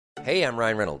Hey, I'm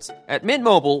Ryan Reynolds. At Mint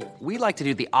Mobile, we like to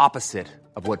do the opposite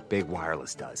of what Big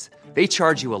Wireless does. They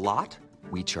charge you a lot,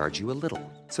 we charge you a little.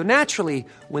 So naturally,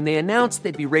 when they announced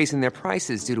they'd be raising their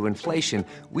prices due to inflation,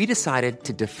 we decided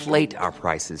to deflate our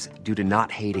prices due to not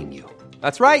hating you.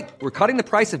 That's right. We're cutting the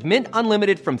price of Mint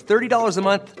Unlimited from $30 a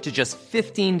month to just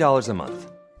 $15 a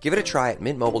month. Give it a try at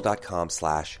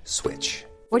mintmobile.com/switch.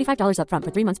 $45 up front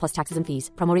for 3 months plus taxes and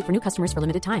fees. Promo rate for new customers for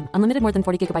limited time. Unlimited more than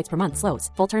 40 gigabytes per month. Slows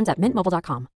full terms at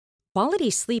mintmobile.com.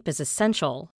 Quality sleep is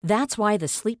essential. That's why the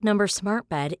Sleep Number Smart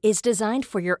Bed is designed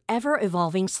for your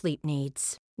ever-evolving sleep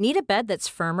needs. Need a bed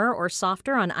that's firmer or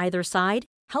softer on either side?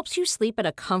 Helps you sleep at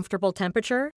a comfortable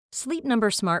temperature? Sleep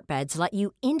Number Smart Beds let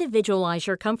you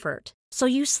individualize your comfort, so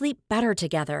you sleep better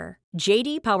together.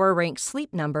 JD Power ranks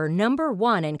Sleep Number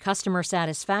 #1 in customer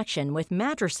satisfaction with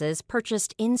mattresses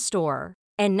purchased in-store.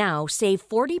 And now, save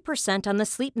 40% on the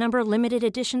Sleep Number Limited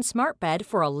Edition Smart Bed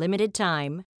for a limited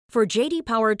time. For JD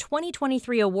Power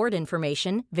 2023 award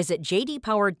information, visit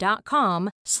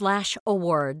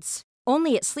jdpower.com/awards.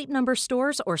 Only at Sleep Number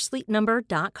stores or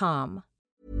sleepnumber.com.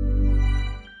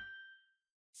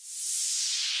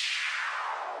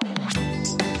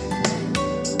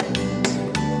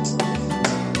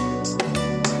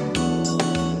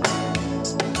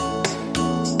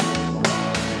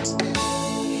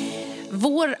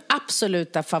 Vår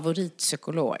absoluta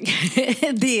favoritpsykolog,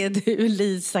 det är du,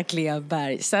 Lisa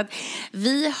Klevberg. Så att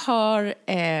vi har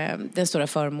den stora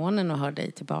förmånen att ha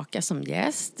dig tillbaka som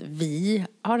gäst. Vi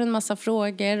har en massa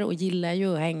frågor och gillar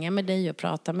ju att hänga med dig och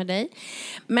prata med dig.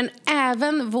 Men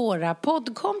även våra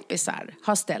poddkompisar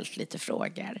har ställt lite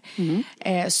frågor.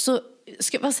 Så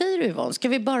vad säger du, Yvonne? Ska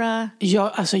vi bara... Ja,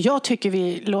 alltså jag tycker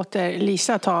vi låter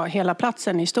Lisa ta hela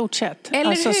platsen i stort sett.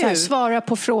 Eller alltså, hur? Så här, svara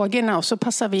på frågorna och så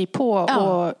passar vi på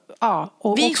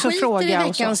och vi också fråga. Vi skiter i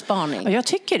veckans spaning. Ja, jag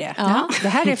tycker det. Ja. Det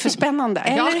här är för spännande.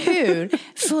 Eller hur?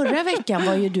 Förra veckan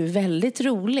var ju du väldigt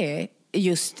rolig.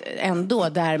 Just ändå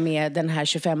där med den här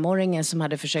 25-åringen som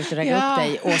hade försökt ragga upp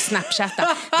dig och snapchatta.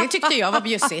 Det tyckte jag var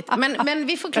bjussigt. Men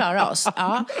vi får klara oss.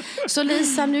 Ja. Så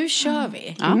Lisa, nu kör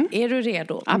vi. Är du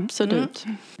redo? Absolut.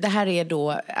 Det här är då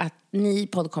att ni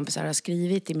poddkompisar har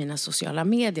skrivit i mina sociala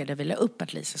medier där vi la upp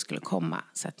att Lisa skulle komma,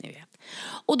 så att ni vet.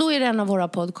 Och då är det en av våra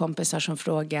poddkompisar som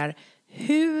frågar: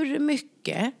 hur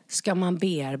mycket ska man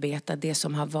bearbeta det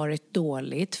som har varit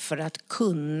dåligt för att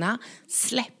kunna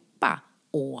släppa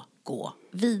och gå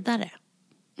vidare?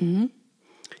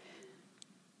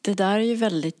 Det där är ju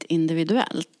väldigt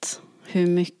individuellt, hur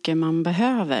mycket man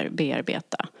behöver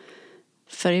bearbeta.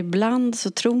 För ibland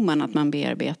så tror man att man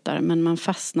bearbetar, men man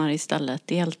fastnar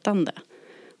istället i ältande.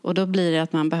 Och då blir det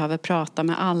att man behöver prata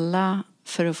med alla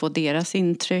för att få deras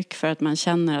intryck, för att man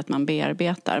känner att man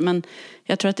bearbetar. Men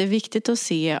jag tror att det är viktigt att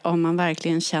se om man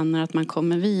verkligen känner att man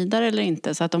kommer vidare eller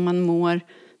inte. Så att om man mår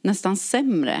nästan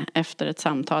sämre efter ett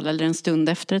samtal eller en stund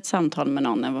efter ett samtal med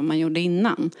någon än vad man gjorde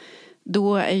innan,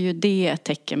 då är ju det ett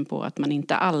tecken på att man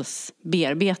inte alls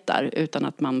bearbetar utan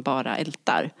att man bara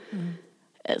ältar.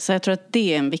 Så jag tror att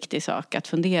det är en viktig sak att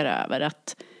fundera över,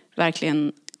 att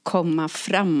verkligen komma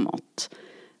framåt.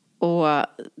 Och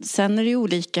sen är det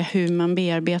olika hur man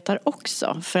bearbetar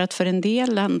också. För att för en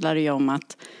del handlar det ju om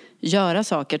att göra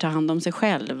saker, ta hand om sig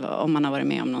själv om man har varit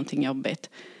med om någonting jobbigt.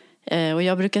 Och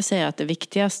jag brukar säga att det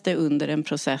viktigaste under en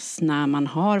process när man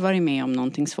har varit med om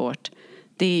någonting svårt,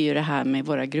 det är ju det här med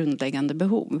våra grundläggande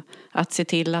behov. Att se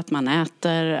till att man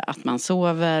äter, att man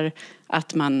sover,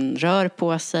 att man rör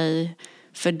på sig.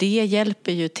 För det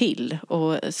hjälper ju till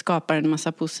och skapar en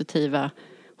massa positiva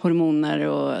hormoner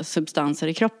och substanser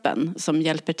i kroppen som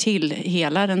hjälper till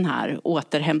hela den här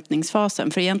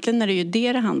återhämtningsfasen. För egentligen är det ju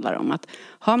det handlar om. Att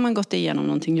har man gått igenom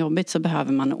någonting jobbigt så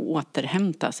behöver man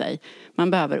återhämta sig.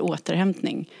 Man behöver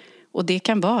återhämtning. Och det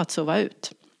kan vara att sova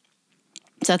ut.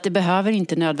 Så att det behöver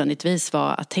inte nödvändigtvis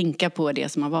vara att tänka på det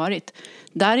som har varit.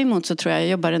 Däremot så tror jag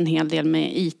jobbar en hel del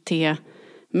med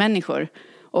IT-människor.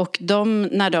 Och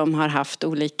när de har haft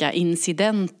olika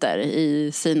incidenter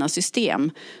i sina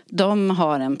system, de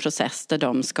har en process där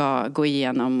de ska gå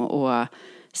igenom och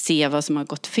se vad som har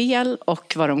gått fel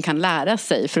och vad de kan lära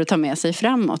sig för att ta med sig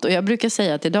framåt. Och jag brukar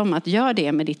säga till dem att gör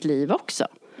det med ditt liv också.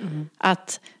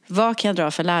 Att vad kan jag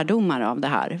dra för lärdomar av det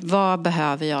här? Vad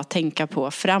behöver jag tänka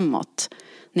på framåt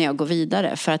när jag går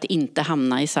vidare för att inte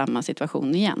hamna i samma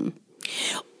situation igen?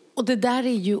 Och det där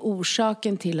är ju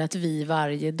orsaken till att vi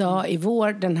varje dag i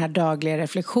den här dagliga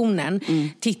reflektionen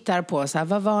tittar på så här,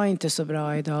 vad var inte så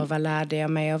bra idag, vad lärde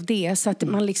jag mig av det? Så att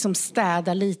man liksom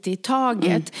städar lite i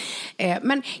taget.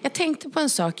 Men jag tänkte på en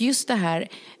sak, just det här,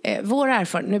 vår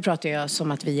erfarenhet, nu pratar jag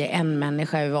som att vi är en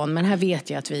människa, Yvonne, men här vet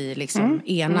jag att vi är liksom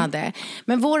enade.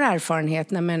 Men vår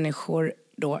erfarenhet när människor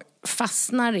då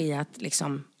fastnar i att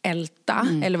liksom älta,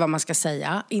 eller vad man ska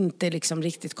säga, inte liksom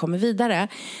riktigt kommer vidare,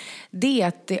 det är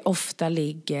att det ofta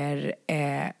ligger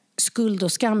skuld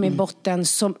och skam i botten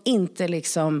som inte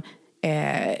liksom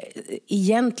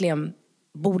egentligen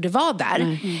borde vara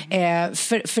där.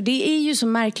 För det är ju så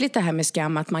märkligt det här med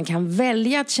skam, att man kan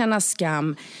välja att känna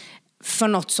skam för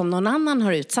något som någon annan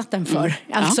har utsatt en för.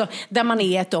 Alltså där man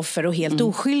är ett offer och helt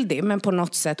oskyldig, men på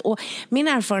något sätt. Och min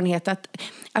erfarenhet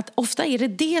att ofta är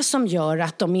det som gör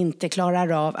att de inte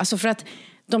klarar av, alltså för att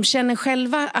de känner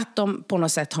själva att de på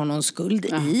något sätt har någon skuld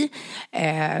i,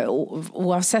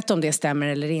 oavsett om det stämmer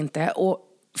eller inte. Och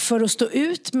för att stå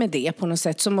ut med det på något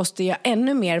sätt så måste jag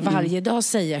ännu mer varje dag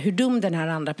säga hur dum den här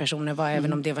andra personen var,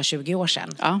 även om det var 20 år sedan.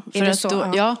 Ja, är det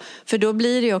så? För då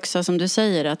blir det ju också som du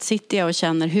säger, att sitter jag och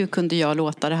känner hur kunde jag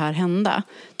låta det här hända?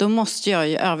 Då måste jag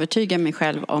ju övertyga mig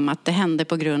själv om att det hände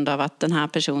på grund av att den här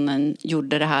personen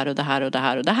gjorde det här och det här och det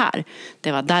här och det här.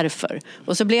 Det var därför.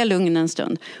 Och så blir jag lugn en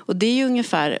stund. Och det är ju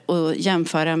ungefär att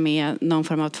jämföra med någon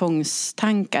form av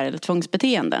tvångstankar eller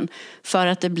tvångsbeteenden. För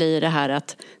att det blir det här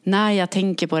att när jag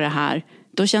tänker på det här,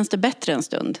 då känns det bättre en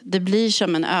stund. Det blir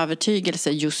som en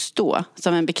övertygelse just då,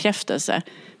 som en bekräftelse.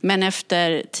 Men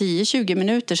efter 10-20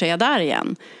 minuter så är jag där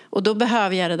igen. Och då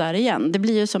behöver jag det där igen. Det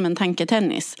blir ju som en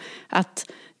tanketennis.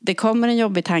 Att det kommer en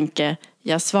jobbig tanke,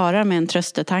 jag svarar med en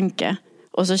tröstetanke.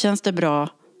 Och så känns det bra.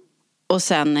 Och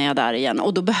sen är jag där igen.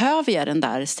 Och då behöver jag den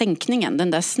där sänkningen.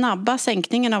 Den där snabba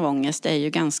sänkningen av ångest är ju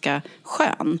ganska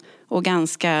skön. Och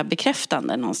ganska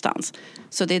bekräftande någonstans.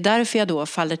 Så det är därför jag då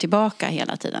faller tillbaka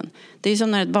hela tiden. Det är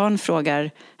som när ett barn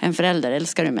frågar en förälder,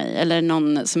 älskar du mig? Eller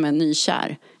någon som är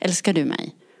nykär, älskar du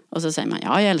mig? Och så säger man,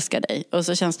 ja jag älskar dig. Och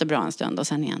så känns det bra en stund och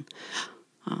sen igen,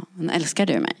 ja, men älskar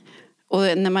du mig? Och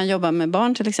när man jobbar med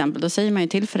barn till exempel, då säger man ju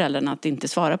till föräldrarna att inte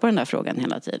svara på den där frågan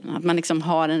hela tiden. Att man liksom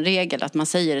har en regel att man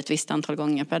säger ett visst antal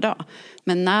gånger per dag.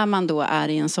 Men när man då är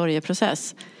i en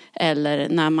sorgeprocess, eller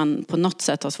när man på något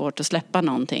sätt har svårt att släppa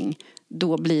någonting,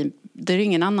 då blir det är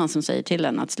ingen annan som säger till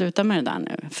en att sluta med det där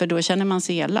nu. För då känner man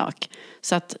sig elak.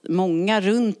 Så att många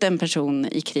runt en person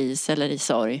i kris eller i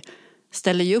sorg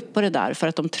ställer ju upp på det där för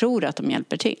att de tror att de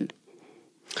hjälper till.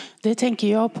 Det tänker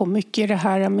jag på mycket, det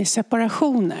här med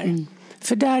separationer.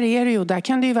 För där är det ju, där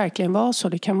kan det ju verkligen vara så.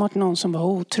 Det kan vara någon som var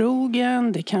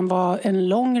otrogen, det kan vara en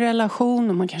lång relation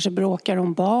och man kanske bråkar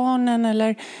om barnen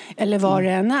eller vad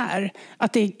det än är.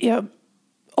 Att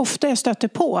ofta jag stöter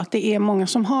på att det är många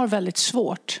som har väldigt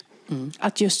svårt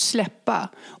att just släppa.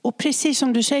 Och precis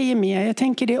som du säger Mia, jag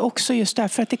tänker det också just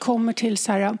därför att det kommer till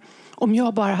så här, om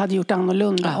jag bara hade gjort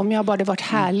annorlunda, om jag bara hade varit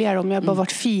härligare, om jag bara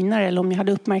varit finare eller om jag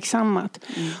hade uppmärksammat.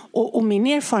 Och min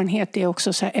erfarenhet är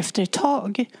också så här, efter ett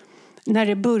tag, när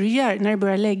det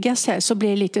börjar lägga sig, så blir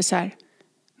det lite så här,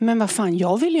 men vad fan,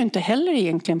 jag vill ju inte heller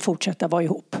egentligen fortsätta vara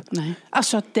ihop. Nej.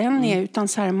 Alltså att den är, utan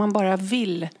så här, man bara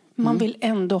vill. Man vill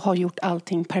ändå ha gjort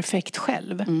allting perfekt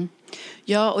själv.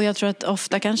 Ja, och jag tror att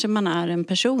ofta kanske man är en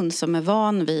person som är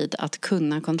van vid att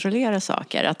kunna kontrollera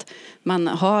saker. Att man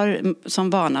har som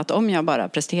vana att om jag bara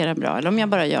presterar bra eller om jag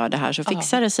bara gör det här så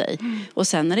fixar det sig. Och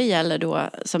sen när det gäller då,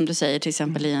 som du säger till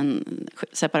exempel i en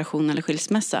separation eller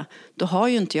skilsmässa, då har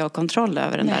ju inte jag kontroll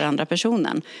över den där andra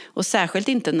personen. Och särskilt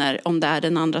inte om det är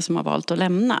den andra som har valt att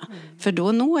lämna. För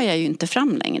då når jag ju inte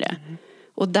fram längre.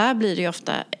 Och där blir det ju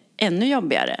ofta ännu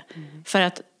jobbigare. För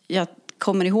att jag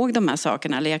kommer ihåg de här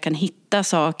sakerna, eller jag kan hitta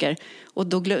saker. Och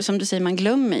då, som du säger, man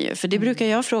glömmer ju. För det brukar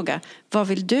jag fråga, vad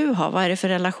vill du ha? Vad är det för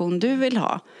relation du vill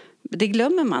ha? Det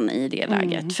glömmer man i det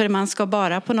läget. För man ska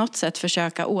bara på något sätt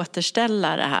försöka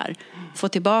återställa det här. Få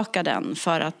tillbaka den,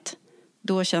 för att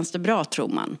då känns det bra, tror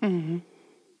man.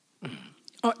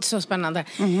 Så spännande.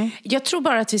 Jag tror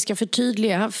bara att vi ska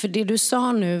förtydliga, för det du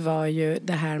sa nu var ju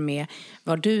det här med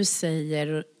vad du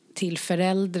säger till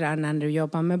föräldrar när du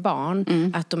jobbar med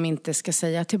barn, att de inte ska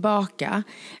säga tillbaka,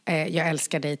 jag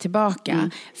älskar dig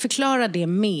tillbaka. Förklara det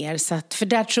mer, så att, för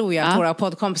där tror jag att våra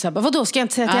poddkompisar bara, vadå, ska jag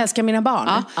inte säga att jag älskar mina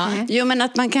barn? Jo, men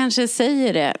att man kanske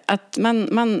säger det, att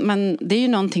man det är ju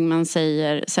någonting man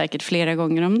säger säkert flera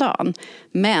gånger om dagen,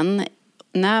 men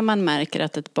när man märker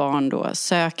att ett barn då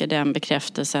söker den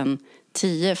bekräftelsen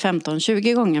 10, 15,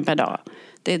 20 gånger per dag,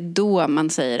 det är då man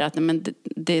säger att men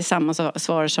det är samma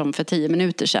svar som för 10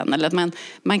 minuter sedan. Eller att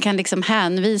man kan liksom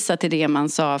hänvisa till det man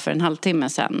sa för en halvtimme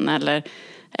sedan.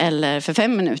 Eller för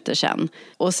 5 minuter sedan.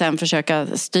 Och sen försöka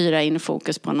styra in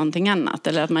fokus på någonting annat.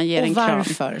 Eller att man ger en kram. Och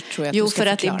varför tror jag att du ska för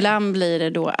förklara? Att ibland blir det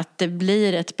då att det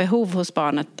blir ett behov hos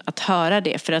barnet att höra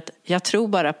det. För att jag tror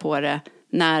bara på det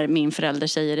när min förälder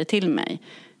säger det till mig.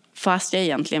 Fast jag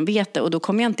egentligen vet det. Och då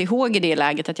kommer jag inte ihåg i det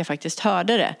läget att jag faktiskt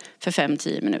hörde det för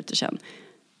 5-10 minuter sedan.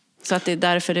 Så att det är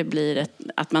därför det blir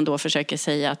att man då försöker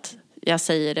säga att jag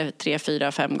säger det 3,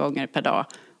 4, 5 gånger per dag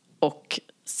och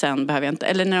sen behöver jag inte,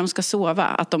 eller när de ska sova,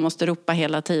 att de måste ropa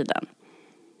hela tiden.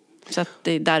 Så att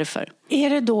det är därför. Är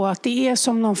det då att det är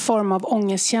som någon form av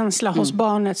ångestkänsla hos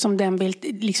barnet som den vill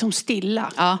liksom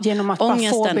stilla genom att bara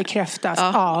få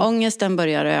bekräftas? Ångesten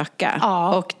börjar öka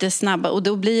och det snabba, och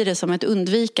då blir det som ett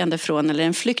undvikande från, eller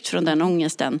en flykt från den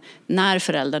ångesten när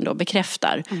föräldern då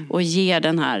bekräftar och ger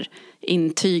den här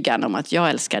intygan om att jag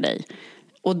älskar dig,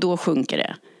 och då sjunker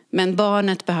det. Men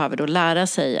barnet behöver då lära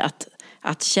sig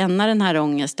att känna den här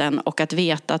ångesten och att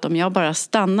veta att om jag bara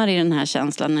stannar i den här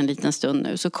känslan en liten stund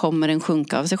nu så kommer den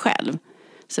sjunka av sig själv.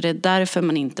 Så det är därför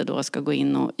man inte då ska gå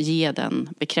in och ge den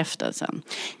bekräftelsen.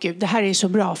 Gud, det här är så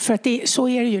bra. För att så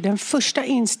är det ju. Den första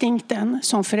instinkten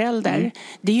som förälder,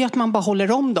 det är ju att man bara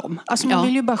håller om dem. Alltså man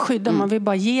vill ju bara skydda, man vill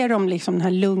bara ge dem liksom den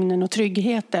här lugnen och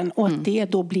tryggheten. Och att det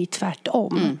då blir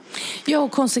tvärtom. Ja,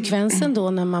 och konsekvensen då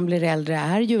när man blir äldre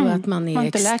är ju att man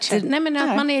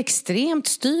är, man är extremt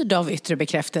styrd av yttre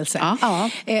bekräftelse.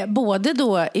 Både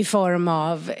då i form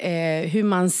av hur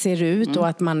man ser ut och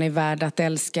att man är värd att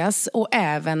älskas, och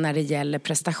även när det gäller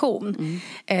prestation.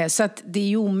 Så att det är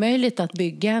ju omöjligt att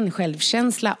bygga en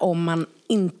självkänsla om man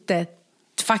inte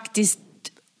faktiskt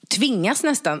tvingas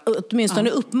nästan, åtminstone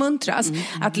uppmuntras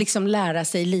att liksom lära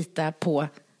sig lita på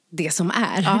det som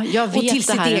är. Jag vet, och till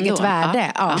sitt eget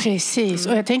värde. Precis,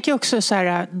 och jag tänker också så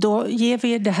här, då ger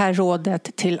vi det här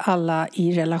rådet till alla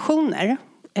i relationer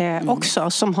också,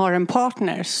 som har en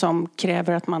partner som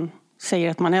kräver att man säger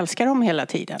att man älskar dem hela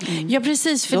tiden. Ja,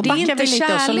 precis, för då det är inte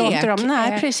kärlek. Och så låter de,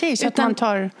 nej, precis, utan man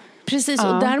tar... Precis,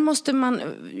 och där måste man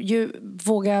ju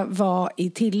våga vara i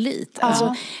tillit.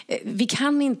 Alltså, vi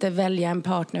kan inte välja en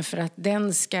partner för att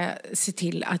den ska se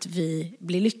till att vi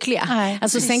blir lyckliga.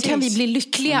 Alltså, sen kan vi bli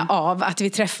lyckliga av att vi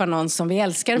träffar någon som vi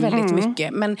älskar väldigt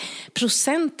mycket. Men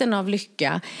procenten av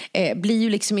lycka blir ju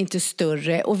liksom inte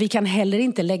större. Och vi kan heller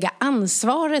inte lägga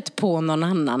ansvaret på någon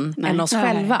annan än oss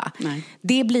själva.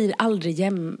 Det blir aldrig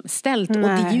jämställt. Och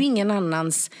det är ju ingen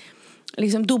annans...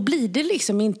 Liksom, då blir det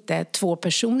liksom inte 2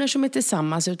 personer som är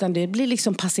tillsammans, utan det blir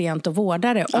liksom patient och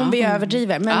vårdare, om vi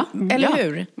överdriver. Men, eller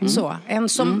hur? Så, en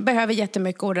som behöver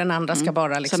jättemycket och den andra ska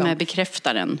bara liksom... Som är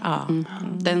bekräftaren.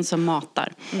 Den som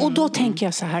matar. Och då tänker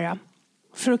jag så här,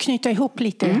 för att knyta ihop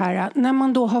lite det här, när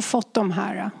man då har fått de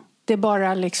här, det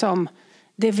bara liksom...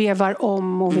 Det vevar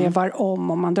om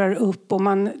och man drar upp. Och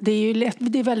det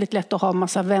är väldigt lätt att ha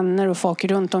massa vänner och folk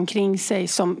runt omkring sig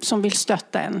som vill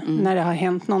stötta en när det har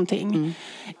hänt någonting.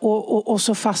 Och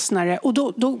så fastnar det. Och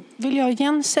då vill jag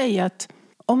igen säga att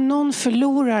om någon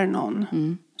förlorar någon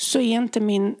så är inte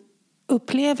min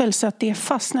upplevelse att det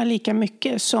fastnar lika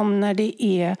mycket som när det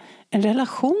är en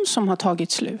relation som har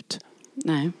tagit slut.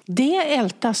 Nej. Det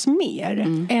ältas mer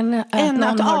än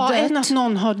att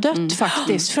någon har dött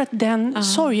faktiskt. För att den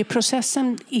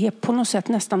sorgeprocessen är på något sätt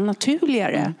nästan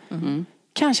naturligare.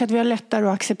 Kanske att vi har lättare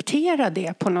att acceptera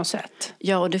det på något sätt.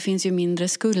 Ja, och det finns ju mindre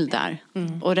skuld där.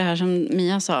 Och det här som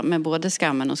Mia sa med både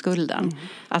skammen och skulden.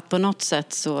 Att på något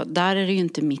sätt så, där är det ju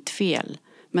inte mitt fel.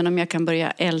 Men om jag kan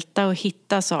börja älta och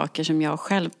hitta saker som jag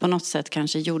själv på något sätt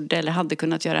kanske gjorde eller hade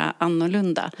kunnat göra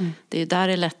annorlunda. Det är ju där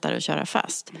det är lättare att köra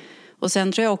fast. Och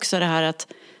sen tror jag också det här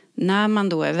att när man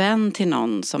då är vän till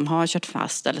någon som har kört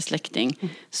fast eller släkting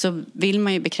så vill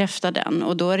man ju bekräfta den.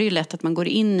 Och då är det ju lätt att man går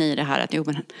in i det här att jo,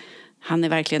 men han är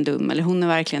verkligen dum eller hon är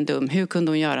verkligen dum. Hur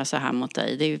kunde hon göra så här mot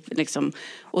dig? Det är liksom,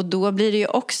 och då blir det ju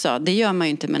också, det gör man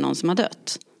ju inte med någon som har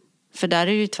dött. För där är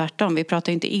det ju tvärtom, vi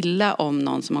pratar ju inte illa om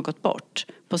någon som har gått bort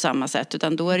på samma sätt.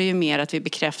 Utan då är det ju mer att vi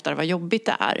bekräftar vad jobbigt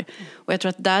det är. Och jag tror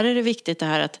att där är det viktigt det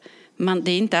här att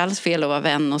det är inte alls fel att vara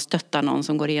vän och stötta någon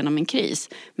som går igenom en kris.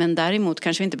 Men däremot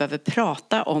kanske vi inte behöver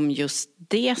prata om just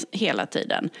det hela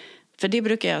tiden. För det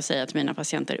brukar jag säga till mina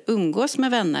patienter. Umgås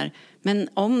med vänner. Men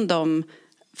om de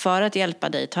för att hjälpa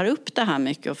dig tar upp det här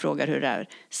mycket och frågar hur det är.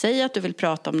 Säg att du vill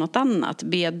prata om något annat.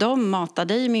 Be dem mata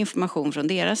dig med information från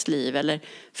deras liv. Eller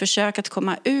försök att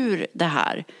komma ur det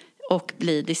här och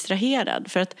bli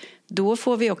distraherad. För att då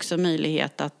får vi också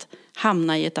möjlighet att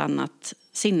hamna i ett annat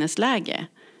sinnesläge.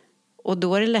 Och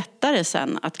då är det lättare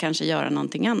sen att kanske göra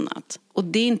någonting annat. Och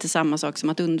det är inte samma sak som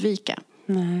att undvika.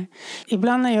 Nej.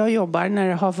 Ibland när jag jobbar,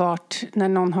 när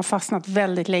någon har fastnat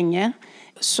väldigt länge,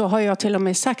 så har jag till och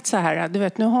med sagt så här, du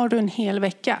vet, nu har du en hel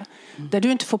vecka där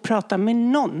du inte får prata med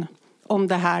någon om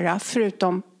det här,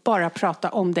 förutom bara prata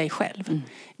om dig själv.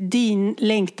 Din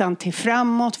längtan till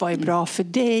framåt, vad är bra för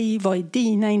dig, vad är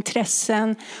dina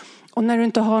intressen? Och när du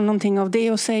inte har någonting av det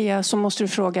att säga så måste du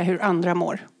fråga hur andra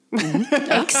mår.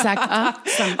 Exakt.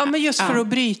 Ja, men just för att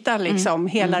bryta liksom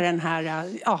hela den här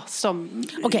som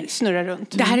snurrar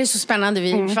runt. Det här är så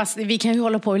spännande. Fast vi kan ju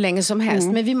hålla på hur länge som helst.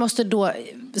 Men vi måste då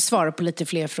svara på lite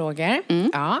fler frågor.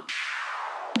 Ja.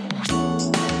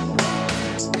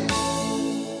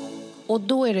 Och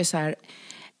då är det så här,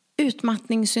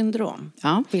 utmattningssyndrom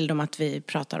vill de att vi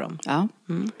pratar om. Ja.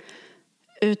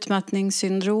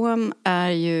 Utmattningssyndrom är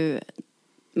ju,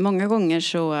 många gånger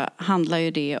så handlar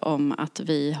ju det om att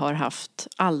vi har haft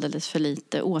alldeles för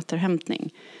lite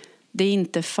återhämtning. Det är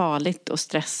inte farligt att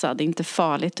stressa, det är inte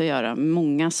farligt att göra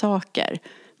många saker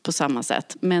på samma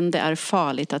sätt. Men det är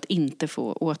farligt att inte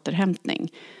få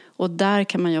återhämtning. Och där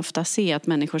kan man ju ofta se att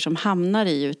människor som hamnar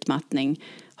i utmattning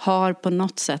har på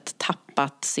något sätt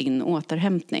tappat sin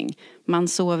återhämtning. Man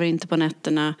sover inte på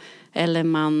nätterna eller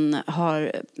man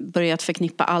har börjat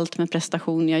förknippa allt med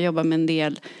prestation. Jag jobbar med en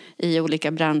del i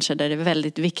olika branscher där det är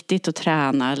väldigt viktigt att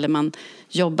träna. Eller man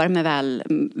jobbar med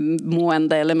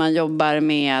välmående eller man jobbar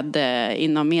med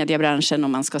inom mediebranschen och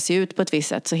man ska se ut på ett visst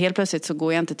sätt. Så helt plötsligt så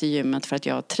går jag inte till gymmet för att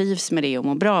jag trivs med det och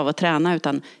mår bra av att träna,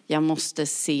 utan jag måste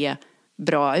se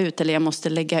bra ut eller jag måste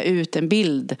lägga ut en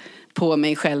bild på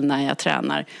mig själv när jag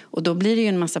tränar. Och då blir det ju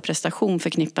en massa prestation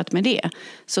förknippat med det.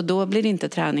 Så då blir inte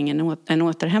träningen en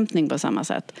återhämtning på samma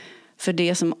sätt. För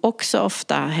det som också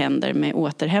ofta händer med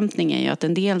återhämtning är ju att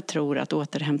en del tror att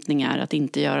återhämtning är att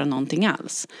inte göra någonting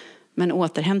alls. Men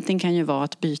återhämtning kan ju vara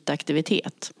att byta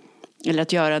aktivitet. Eller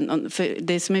att göra, för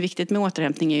det som är viktigt med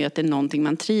återhämtning är ju att det är någonting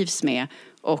man trivs med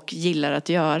och gillar att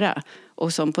göra.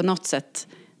 Och som på något sätt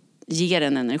ger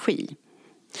en energi.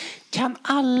 Kan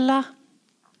alla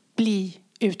bli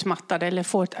utmattade eller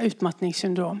få ett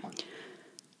utmattningssyndrom?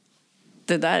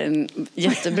 Det där är en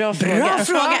jättebra fråga. Bra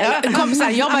fråga! Kompisar,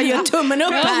 jag bara gör tummen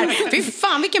upp här. Fy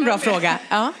fan, vilken bra fråga.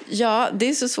 Ja, det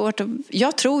är så svårt.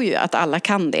 Jag tror ju att alla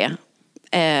kan det.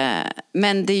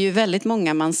 Men det är ju väldigt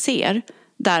många man ser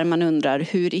där man undrar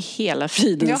hur i hela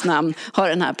fridens namn har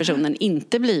den här personen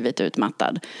inte blivit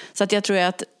utmattad. Så att jag tror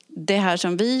att det här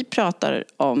som vi pratar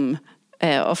om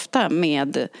ofta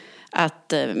med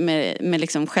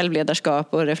liksom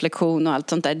självledarskap och reflektion och allt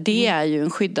sånt där, det är ju en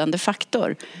skyddande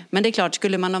faktor. Men det är klart,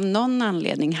 skulle man av någon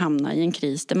anledning hamna i en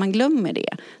kris där man glömmer det,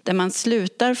 där man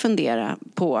slutar fundera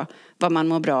på vad man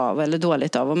mår bra av eller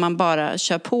dåligt av och man bara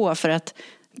kör på för att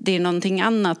det är någonting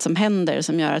annat som händer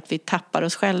som gör att vi tappar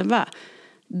oss själva,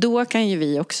 då kan ju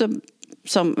vi också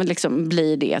som liksom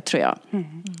blir det, tror jag.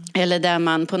 Eller där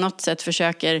man på något sätt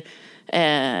försöker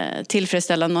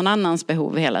tillfredsställa någon annans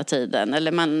behov hela tiden.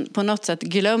 Eller man på något sätt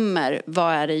glömmer,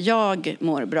 vad är det jag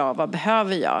mår bra, vad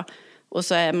behöver jag? Och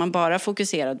så är man bara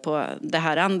fokuserad på det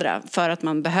här andra för att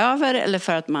man behöver eller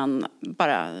för att man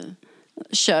bara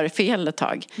kör fel ett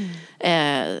tag.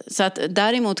 Så att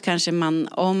däremot kanske man,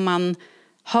 om man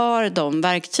har de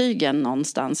verktygen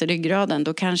någonstans i ryggraden,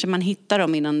 då kanske man hittar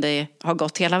dem innan det har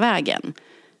gått hela vägen.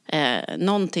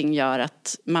 Någonting gör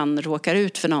att man råkar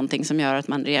ut för någonting som gör att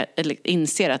man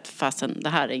inser att fasen, det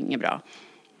här är inget bra.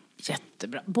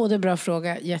 Jättebra. Både bra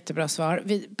fråga, jättebra svar.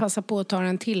 Vi passar på att ta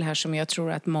en till här som jag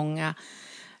tror att många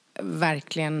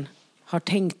verkligen har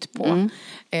tänkt på.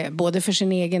 Både för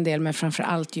sin egen del, men framför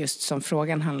allt just som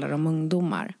frågan handlar om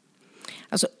ungdomar.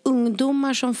 Alltså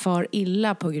ungdomar som far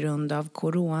illa på grund av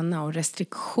corona och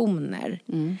restriktioner.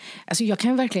 Alltså jag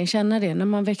kan verkligen känna det när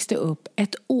man växte upp.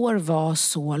 Ett år var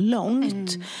så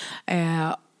långt.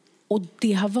 Och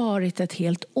det har varit ett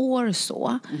helt år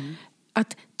så.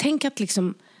 Att tänk att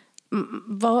liksom,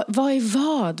 vad är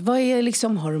vad? Vad är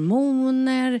liksom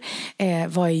hormoner?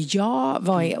 Vad är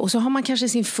jag? Och så har man kanske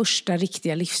sin första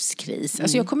riktiga livskris.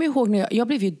 Alltså jag kommer ihåg när jag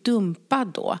blev ju dumpad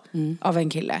då av en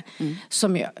kille.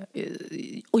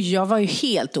 Och jag var ju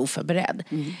helt oförberedd.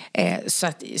 Så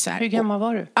här, hur gammal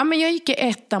var du? Ja, men jag gick i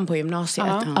 1:an på gymnasiet.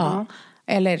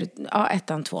 Eller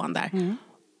 1:an, 2:an där.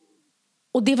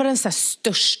 Och det var den så här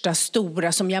största,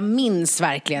 stora som jag minns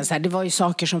verkligen. Så här, det var ju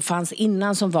saker som fanns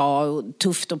innan som var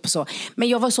tufft och så. Men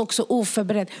jag var så också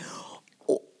oförberedd.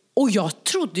 Och jag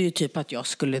trodde ju typ att jag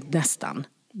skulle nästan...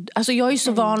 Alltså jag är ju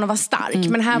så van att vara stark.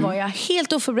 Men här var jag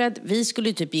helt oförberedd. Vi skulle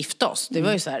ju typ gifta oss. Det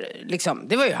var ju så här, liksom,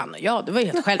 det var ju han och jag. Det var ju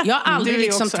helt själv. Jag har aldrig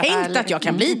liksom tänkt att jag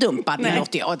kan bli dumpad i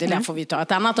något. Ja, det där får vi ta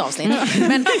ett annat avsnitt.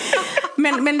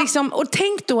 Men liksom, och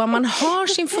tänk då att man har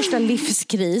sin första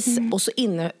livskris och så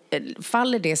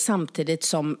faller det samtidigt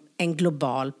som en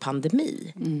global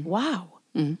pandemi. Wow.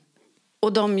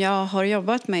 Och de jag har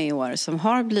jobbat med i år som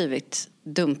har blivit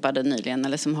dumpade nyligen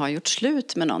eller som har gjort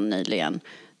slut med någon nyligen,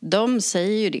 de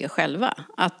säger ju det själva,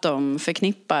 att de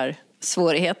förknippar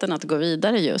svårigheten att gå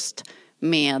vidare just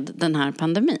med den här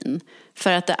pandemin.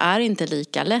 För att det är inte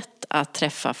lika lätt att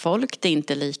träffa folk. Det är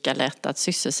inte lika lätt att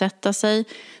sysselsätta sig.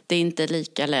 Det är inte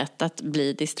lika lätt att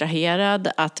bli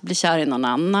distraherad, att bli kär i någon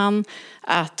annan,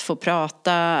 att få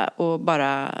prata och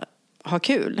bara ha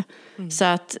kul. Så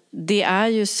att det är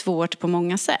ju svårt på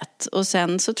många sätt. Och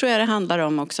sen så tror jag det handlar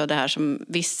om också det här som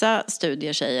vissa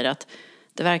studier säger, att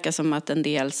det verkar som att en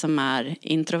del som är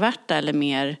introverta eller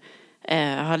mer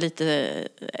har lite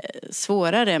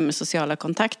svårare med sociala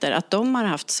kontakter, att de har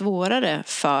haft svårare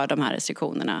för de här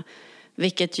restriktionerna.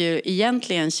 Vilket ju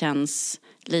egentligen känns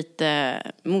lite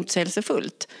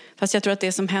motsägelsefullt. Fast jag tror att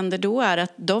det som händer då är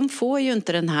att de får ju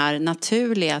inte den här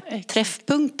naturliga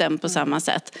träffpunkten på samma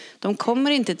sätt. De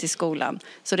kommer inte till skolan.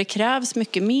 Så det krävs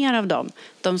mycket mer av dem.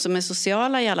 De som är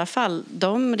sociala i alla fall,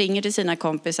 de ringer till sina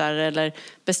kompisar eller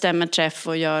bestämmer träff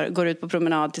och går ut på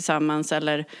promenad tillsammans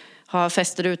eller har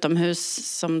fester utomhus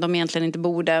som de egentligen inte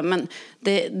borde. Men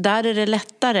där är det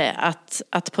lättare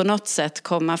att på något sätt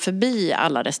komma förbi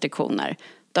alla restriktioner.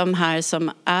 De här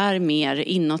som är mer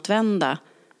inåtvända,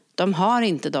 de har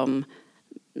inte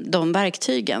de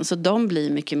verktygen. Så de blir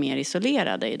mycket mer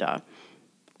isolerade idag.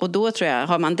 Och då tror jag,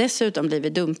 har man dessutom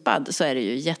blivit dumpad så är det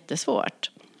ju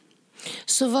jättesvårt.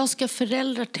 Så vad ska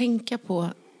föräldrar tänka på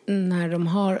när de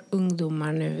har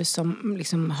ungdomar nu som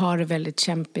liksom har det väldigt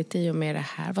kämpigt i och med det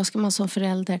här? Vad ska man som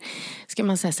förälder? Ska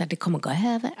man säga så här, det kommer gå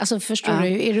över? Alltså förstår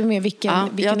du, är du med vilken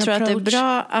jag tror approach? att det är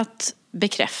bra att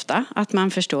bekräfta att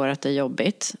man förstår att det är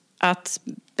jobbigt. Att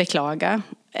beklaga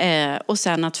och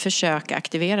sen att försöka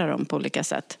aktivera dem på olika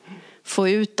sätt. Få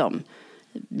ut dem.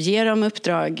 Ge dem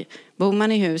uppdrag. Bor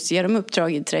man i hus, ge dem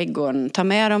uppdrag i trädgården. Ta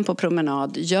med dem på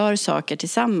promenad. Gör saker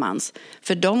tillsammans.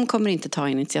 För de kommer inte ta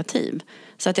initiativ.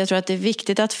 Så att jag tror att det är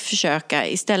viktigt att försöka,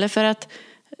 istället för att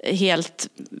helt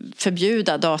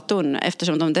förbjuda datorn,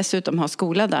 eftersom de dessutom har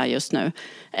skola där just nu.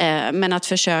 Men att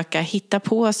försöka hitta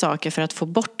på saker för att få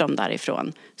bort dem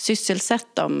därifrån.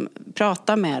 Sysselsätt dem,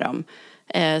 prata med dem.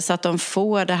 Så att de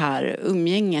får det här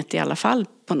umgänget i alla fall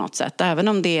på något sätt. Även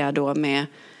om det är då med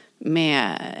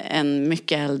en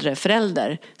mycket äldre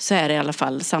förälder, så är det i alla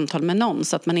fall samtal med någon,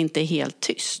 så att man inte är helt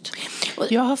tyst.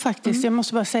 Jag har faktiskt, jag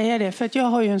måste bara säga det, för att jag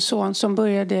har ju en son som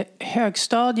började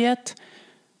högstadiet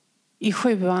i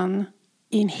 7:an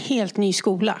i en helt ny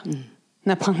skola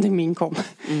när pandemin kom.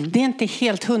 Det är inte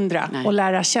helt 100 att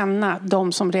lära känna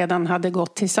de som redan hade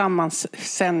gått tillsammans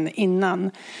sen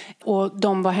innan. Och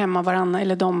de var hemma varannan,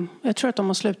 eller jag tror att de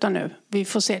har slutat nu. Vi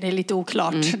får se, det är lite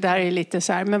oklart. Där är lite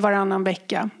så här, men varannan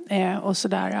vecka och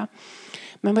sådär.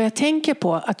 Men vad jag tänker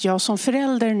på, att jag som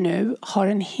förälder nu har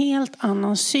en helt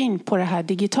annan syn på det här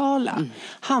digitala.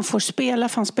 Han får spela,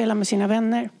 för han spelar med sina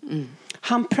vänner.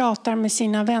 Han pratar med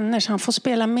sina vänner, så han får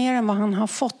spela mer än vad han har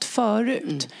fått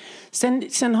förut.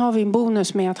 Sen har vi en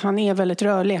bonus med att han är väldigt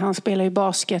rörlig. Han spelar ju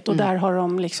basket och där har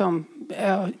de liksom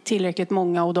tillräckligt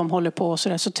många och de håller på och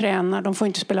sådär. Så tränar, de får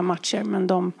inte spela matcher, men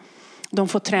de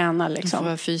får träna liksom. De får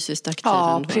vara fysiskt aktiva.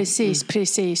 Ja,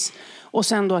 precis. Och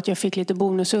sen då att jag fick lite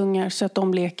bonusungar så att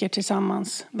de leker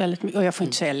tillsammans väldigt mycket. Och jag får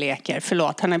inte säga leker,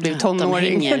 förlåt, han har blivit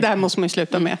tonåring. Där måste man ju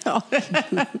sluta med. Ja.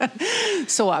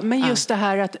 Så, men just det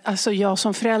här att alltså jag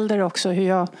som förälder också, hur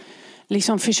jag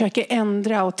liksom försöker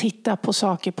ändra och titta på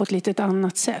saker på ett lite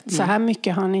annat sätt. Så här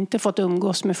mycket har han inte fått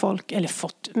umgås med folk, eller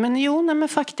fått, men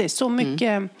faktiskt så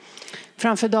mycket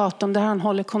framför datorn där han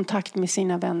håller kontakt med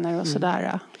sina vänner och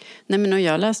sådär. Nej, men och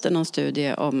jag läste någon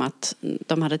studie om att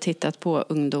de hade tittat på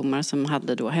ungdomar som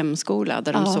hade då hemskola,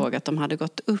 där de såg att de hade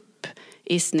gått upp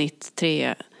i snitt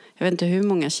 3, jag vet inte hur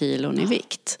många kilon i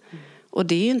vikt. Och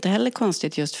det är ju inte heller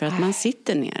konstigt, just för att man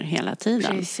sitter ner hela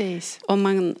tiden. Precis.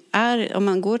 Om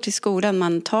man går till skolan,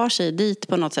 man tar sig dit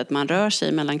på något sätt, man rör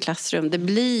sig mellan klassrum. Det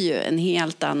blir ju en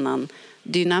helt annan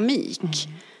dynamik.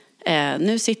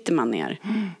 Nu sitter man ner.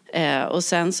 Och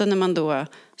sen så när man då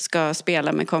ska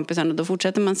spela med kompisarna, då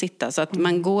fortsätter man sitta. Så att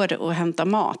man går och hämtar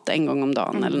mat en gång om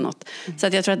dagen eller något. Så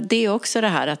att jag tror att det är också det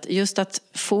här, att just att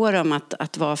få dem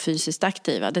att vara fysiskt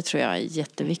aktiva, det tror jag är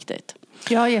jätteviktigt.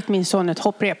 Jag har gett min son ett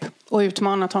hopprep och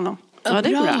utmanat honom. Ja, det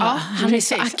är bra. Ja, han är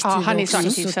så aktiv, han är så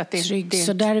aktiv, så så att det trygg.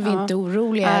 Så där är vi inte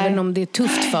oroliga. Även om det är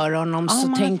tufft för honom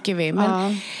så tänker vi.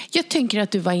 Men jag tänker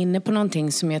att du var inne på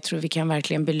någonting som jag tror vi kan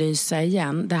verkligen belysa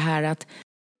igen. Det här att...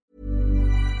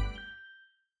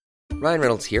 Ryan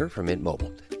Reynolds here from Mint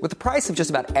Mobile. With the price of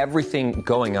just about everything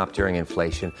going up during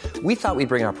inflation, we thought we'd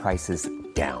bring our prices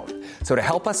down. So to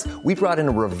help us, we brought in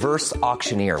a reverse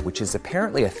auctioneer, which is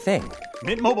apparently a thing.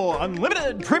 Mint Mobile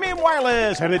Unlimited Premium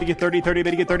Wireless. How to get 30, 30,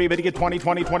 bit to get 30, bit to get 20,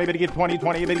 20, 20, bit to get 20,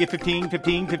 20, bit to get 15,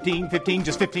 15, 15, 15,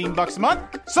 just $15 a month?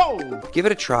 Sold! Give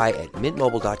it a try at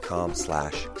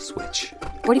mintmobile.com/switch.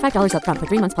 $45 up front for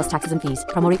 3 months plus taxes and fees.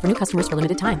 Promo rate for new customers for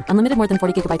limited time. Unlimited more than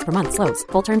 40 gigabytes per month slows.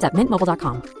 Full terms at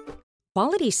mintmobile.com.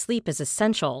 Quality sleep is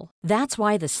essential. That's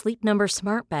why the Sleep Number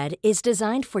Smart Bed is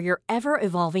designed for your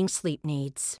ever-evolving sleep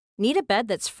needs. Need a bed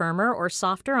that's firmer or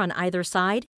softer on either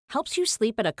side? Helps you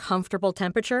sleep at a comfortable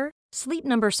temperature? Sleep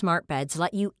Number Smart Beds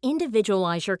let you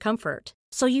individualize your comfort,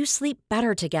 so you sleep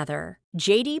better together.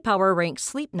 JD Power ranks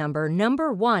Sleep Number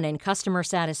 #1 in customer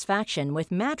satisfaction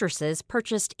with mattresses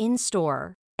purchased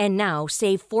in-store. And now,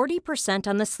 save 40%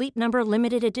 on the Sleep Number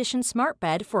Limited Edition Smart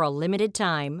Bed for a limited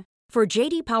time. For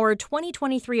JD Power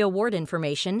 2023 award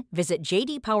information, visit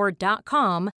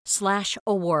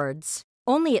jdpower.com/awards.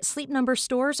 Only at Sleep Number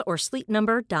stores or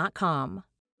sleepnumber.com.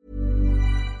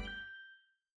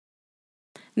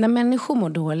 När människor mår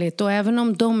dåligt, och även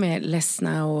om de är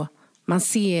ledsna och man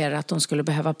ser att de skulle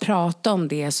behöva prata om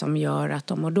det som gör att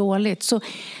de mår dåligt, så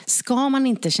ska man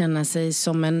inte känna sig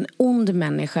som en ond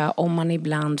människa om man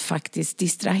ibland faktiskt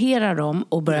distraherar dem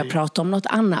och börjar prata om något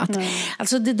annat.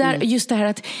 Alltså det där, just det här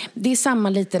att det är samma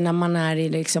lite när man är i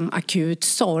liksom akut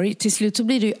sorg. Till slut så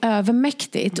blir det ju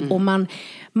övermäktigt och man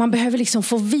behöver liksom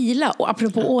få vila, och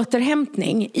apropå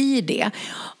återhämtning i det.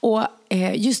 Och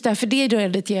just därför det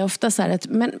rådet jag ofta så här att,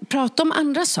 men prata om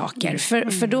andra saker,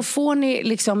 för då får ni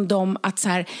liksom dem att så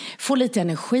här, få lite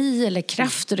energi eller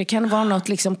kraft, och det kan vara något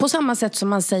liksom, på samma sätt som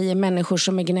man säger människor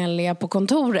som är gnälliga på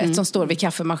kontoret som står vid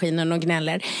kaffemaskinen och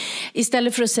gnäller,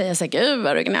 istället för att säga så här, gud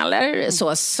vad du gnäller,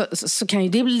 så kan ju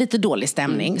det bli lite dålig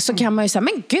stämning. Så kan man ju säga,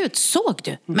 men gud, såg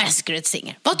du Masked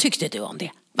Singer? Vad tyckte du om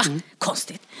det? Va?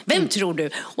 Konstigt. Vem tror du?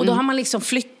 Och då har man liksom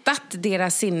flyttat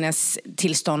deras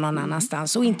sinnestillstånd någon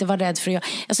annanstans och inte var rädd för det.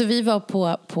 Alltså vi var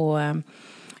på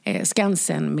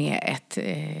Skansen med ett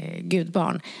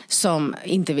gudbarn som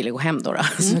inte ville gå hem då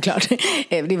såklart.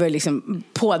 Det var liksom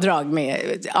pådrag med,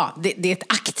 det är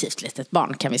ett aktivt litet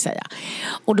barn kan vi säga.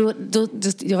 Och då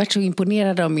jag var så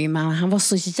imponerad av min man. Han var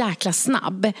så jäkla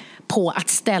snabb på att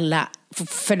ställa,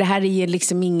 för det här är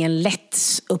liksom ingen lätt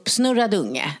uppsnurrad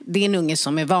unge. Det är en unge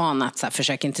som är van att så här,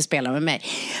 försöka inte spela med mig.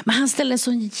 Men han ställde en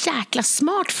så jäkla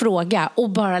smart fråga och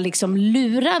bara liksom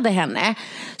lurade henne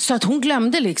så att hon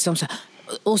glömde liksom så.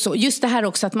 Och så just det här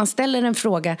också att man ställer en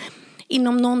fråga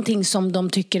inom någonting som de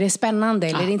tycker är spännande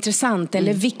eller intressant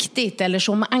eller viktigt eller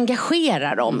som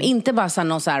engagerar dem. Inte bara så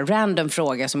någon så här random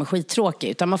fråga som är skittråkig,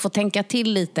 utan man får tänka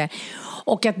till lite.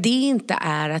 Och att det inte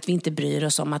är att vi inte bryr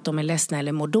oss om att de är ledsna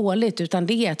eller mår dåligt, utan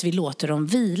det är att vi låter dem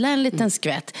vila en liten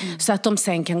skvätt så att de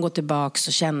sen kan gå tillbaka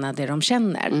och känna det de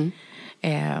känner.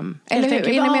 Eller hur?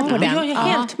 Är ni med på den? Jag är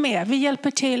helt med. Vi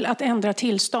hjälper till att ändra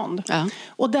tillstånd.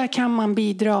 Och där kan man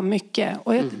bidra mycket.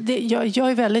 Och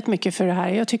jag är väldigt mycket för det här.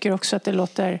 Jag tycker också att det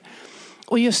låter...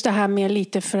 Och just det här med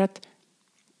lite för att...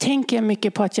 Tänker jag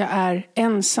mycket på att jag är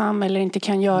ensam eller inte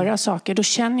kan göra saker, då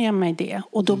känner jag mig det.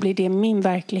 Och då blir det min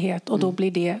verklighet och då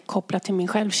blir det kopplat till min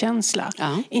självkänsla.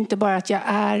 Inte bara att jag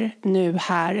är nu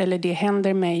här eller det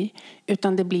händer mig,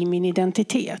 utan det blir min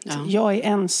identitet. Jag är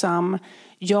ensam,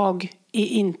 jag är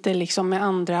inte liksom med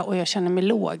andra och jag känner mig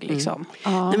låg. Liksom.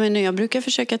 Nej, men jag brukar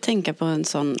försöka tänka på en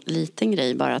sån liten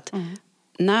grej bara att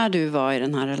när du var i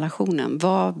den här relationen,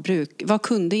 vad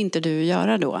kunde inte du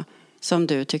göra då? Som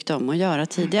du tyckte om att göra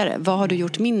tidigare. Vad har du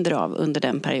gjort mindre av under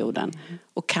den perioden?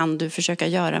 Och kan du försöka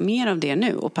göra mer av det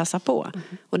nu och passa på?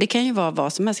 Och det kan ju vara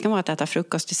vad som helst. Det kan vara att äta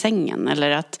frukost i sängen.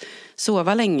 Eller att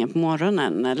sova länge på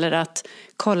morgonen. Eller att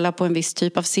kolla på en viss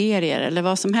typ av serier. Eller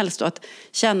vad som helst. Och att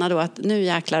känna då att nu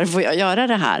jäklar får jag göra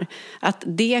det här. Att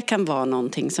det kan vara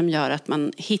någonting som gör att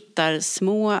man hittar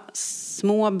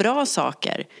små bra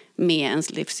saker med ens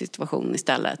livssituation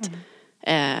istället.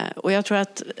 Och jag tror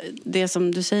att det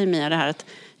som du säger, Mia, det här att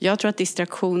jag tror att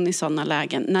distraktion i sådana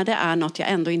lägen, när det är något jag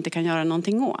ändå inte kan göra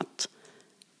någonting åt,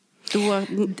 då...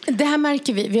 Det här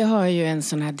märker vi har ju en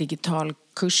sån här digital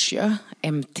kurs,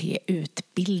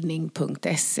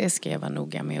 mtutbildning.se ska jag vara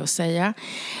noga med att säga.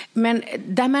 Men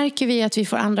där märker vi att vi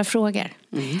får andra frågor.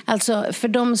 Alltså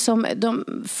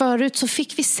för förut så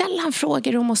fick vi sällan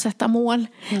frågor om att sätta mål.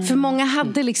 För många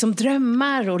hade liksom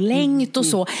drömmar och längt och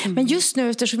så. Men just nu,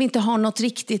 eftersom vi inte har något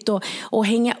riktigt att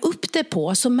hänga upp det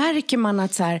på, så märker man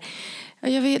att så här,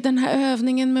 jag vet den här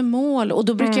övningen med mål, och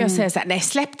då brukar jag säga så här, nej,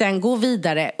 släpp den, gå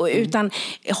vidare, utan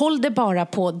håll det bara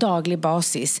på daglig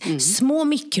basis, små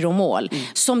mikromål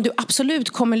som du absolut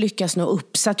kommer lyckas nå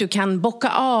upp, så att du kan bocka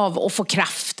av och få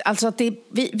kraft. Alltså att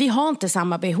vi har inte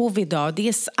samma behov idag, det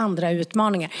är andra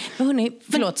utmaningar. Men hörni,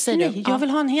 förlåt, säg du. Jag vill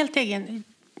ha en helt egen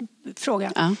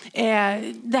fråga.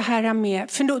 Det här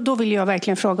med, för då vill jag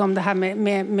verkligen fråga om det här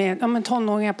med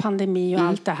tonåringar, pandemi och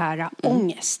allt det här,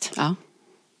 ångest.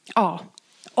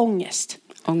 Ångest.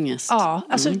 Ångest. Ja,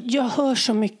 alltså jag hör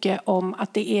så mycket om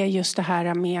att det är just det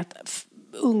här med att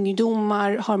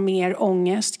ungdomar har mer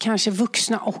ångest, kanske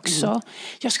vuxna också.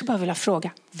 Jag skulle bara vilja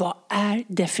fråga, vad är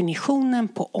definitionen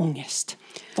på ångest?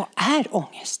 Vad är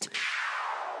ångest?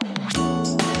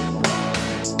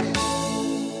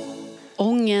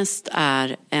 Ångest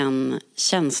är en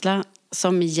känsla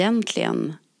som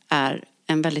egentligen är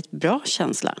en väldigt bra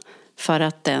känsla. För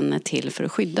att den är till för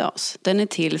att skydda oss. Den är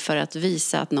till för att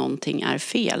visa att någonting är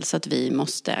fel så att vi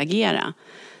måste agera.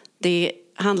 Det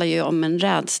handlar ju om en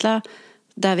rädsla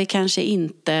där vi kanske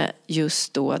inte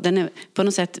just då... Den är på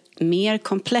något sätt mer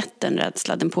komplett än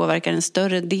rädsla. Den påverkar en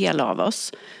större del av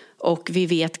oss. Och vi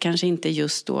vet kanske inte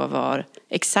just då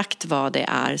exakt vad det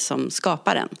är som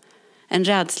skapar den. En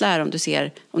rädsla är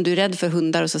om du är rädd för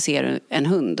hundar och så ser du en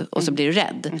hund och så blir du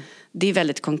rädd. Det är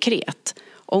väldigt konkret.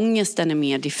 Ångesten är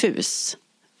mer diffus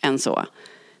än så.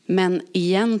 Men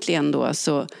egentligen då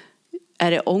så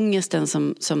är det ångesten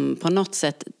som på något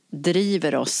sätt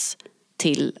driver oss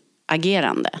till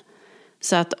agerande.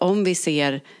 Så att om vi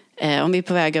är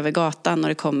på väg över gatan och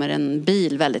det kommer en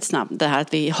bil väldigt snabbt. Det här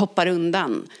att vi hoppar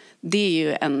undan. Det är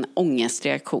ju en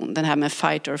ångestreaktion. Den här med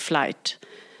fight or flight.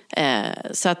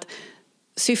 Så att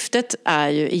syftet är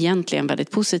ju egentligen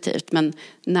väldigt positivt. Men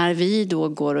när vi då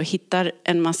går och hittar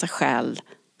en massa skäl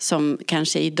som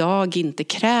kanske idag inte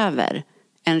kräver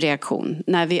en reaktion.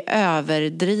 När vi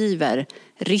överdriver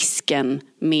risken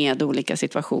med olika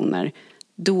situationer,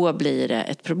 då blir det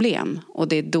ett problem. Och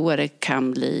det är då det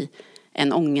kan bli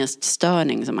en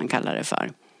ångeststörning som man kallar det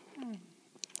för.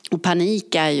 Och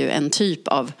panik är ju en typ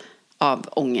av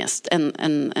ångest.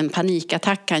 En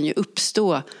panikattack kan ju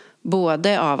uppstå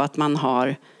både av att man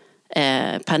har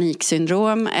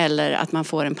paniksyndrom eller att man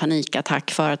får en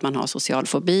panikattack för att man har social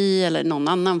fobi eller någon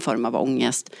annan form av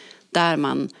ångest där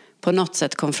man på något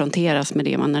sätt konfronteras med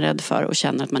det man är rädd för och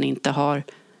känner att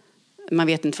man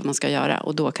vet inte vad man ska göra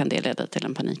och då kan det leda till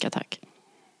en panikattack.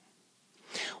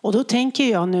 Och då tänker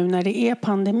jag nu när det är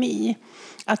pandemi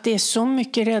att det är så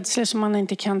mycket rädsla som man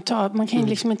inte kan ta. Man kan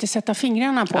liksom inte sätta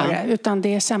fingrarna på det. Utan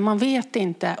det är så man vet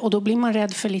inte. Och då blir man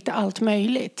rädd för lite allt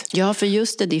möjligt. Ja, för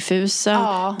just det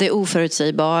diffusa, det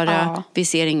oförutsägbara. Vi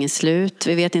ser ingen slut.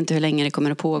 Vi vet inte hur länge det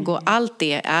kommer att pågå. Allt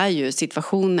det är ju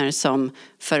situationer som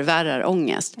förvärrar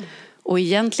ångest. Och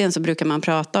egentligen så brukar man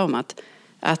prata om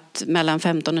att mellan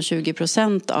 15 och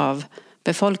 20% av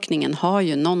befolkningen har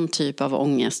ju någon typ av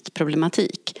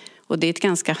ångestproblematik. Och det är ett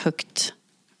ganska högt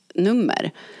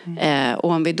nummer. Och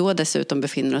om vi då dessutom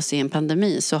befinner oss i en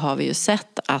pandemi så har vi ju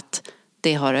sett att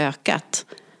det har ökat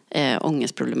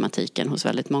ångestproblematiken hos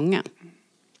väldigt många.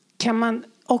 Kan man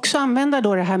också använda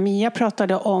då det här Mia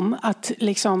pratade om att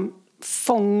liksom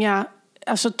fånga,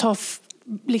 alltså ta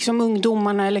liksom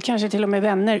ungdomarna eller kanske till och med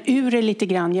vänner ur det lite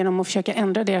grann genom att försöka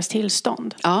ändra deras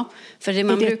tillstånd? Ja, för det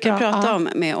man brukar prata om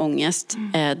med ångest,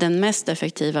 den mest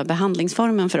effektiva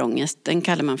behandlingsformen för ångest, den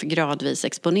kallar man för gradvis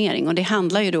exponering. Och det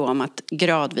handlar ju då om att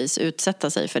gradvis utsätta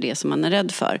sig för det som man är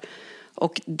rädd för.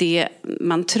 Och det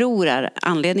man tror är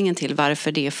anledningen till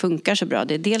varför det funkar så bra,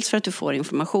 det är dels för att du får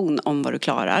information om vad du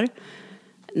klarar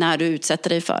när du utsätter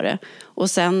dig för det. Och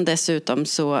sen dessutom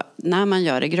så när man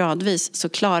gör det gradvis så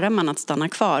klarar man att stanna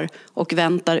kvar och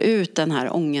väntar ut den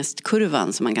här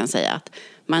ångestkurvan som man kan säga. Att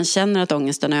man känner att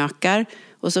ångesten ökar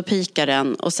och så pikar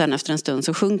den och sen efter en stund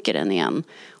så sjunker den igen.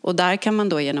 Och där kan man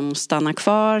då genom att stanna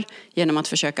kvar, genom att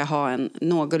försöka ha en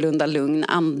någorlunda lugn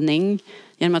andning,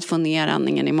 genom att få ner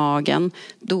andningen i magen,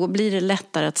 då blir det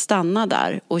lättare att stanna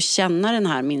där och känna den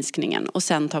här minskningen och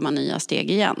sen tar man nya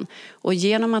steg igen. Och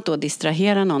genom att då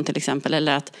distrahera någon till exempel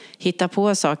eller att hitta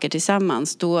på saker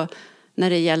tillsammans, då när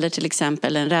det gäller till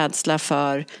exempel en rädsla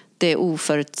för det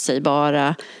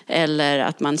oförutsägbara eller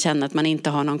att man känner att man inte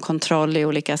har någon kontroll i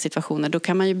olika situationer, då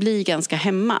kan man ju bli ganska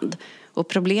hämmad. Och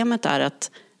problemet är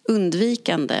att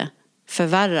undvikande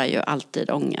förvärrar ju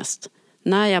alltid ångest.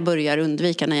 När jag börjar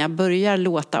undvika, när jag börjar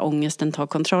låta ångesten ta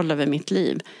kontroll över mitt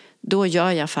liv, då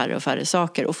gör jag färre och färre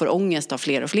saker och får ångest av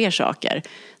fler och fler saker.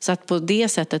 Så att på det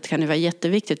sättet kan det vara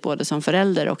jätteviktigt både som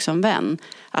förälder och som vän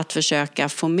att försöka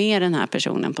få med den här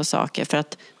personen på saker för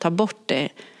att ta bort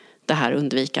det här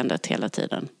undvikandet hela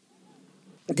tiden.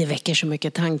 Det väcker så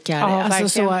mycket tankar. Ja,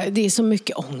 alltså det är så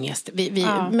mycket ångest.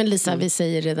 Men Lisa, vi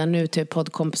säger redan nu till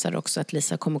poddkompisar också att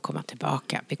Lisa kommer komma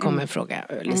tillbaka. Vi kommer fråga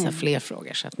Lisa fler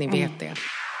frågor så att ni vet det.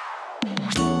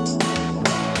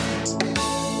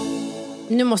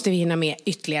 Nu måste vi hinna med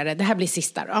ytterligare. Det här blir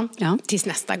sista då. Ja. Tills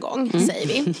nästa gång, säger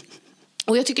vi.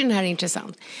 Och jag tycker den här är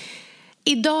intressant.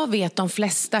 Idag vet de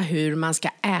flesta hur man ska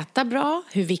äta bra,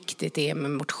 hur viktigt det är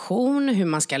med motion, hur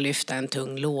man ska lyfta en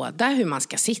tung låda, hur man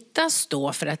ska sitta,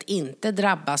 stå för att inte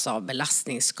drabbas av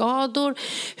belastningsskador,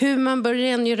 hur man bör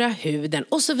rengöra huden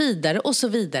och så vidare och så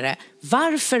vidare.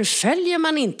 Varför följer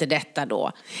man inte detta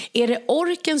då? Är det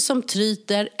orken som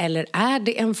tryter eller är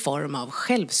det en form av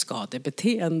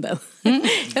självskadebeteende?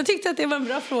 Jag tyckte att det var en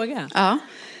bra fråga. Ja,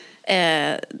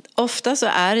 ofta så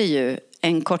är det ju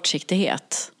en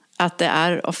kortsiktighet. Att det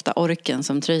är ofta orken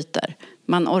som tryter.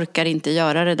 Man orkar inte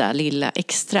göra det där lilla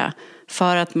extra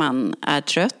för att man är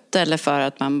trött eller för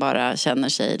att man bara känner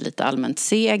sig lite allmänt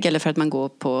seg eller för att man går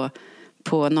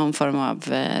på någon form av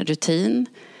rutin.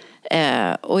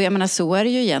 Och jag menar, så är det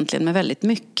ju egentligen med väldigt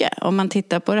mycket. Om man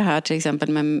tittar på det här till exempel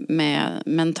med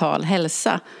mental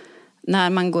hälsa. När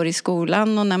man går i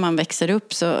skolan och när man växer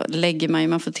upp så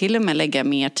man får till och med lägga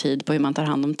mer tid på hur man tar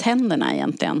hand om tänderna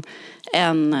egentligen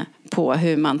än på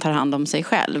hur man tar hand om sig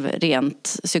själv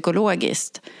rent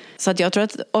psykologiskt. Så att jag tror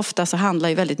att ofta så handlar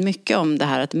ju väldigt mycket om det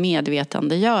här att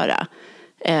medvetandegöra.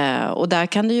 Och där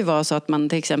kan det ju vara så att man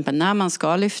till exempel när man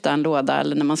ska lyfta en låda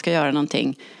eller när man ska göra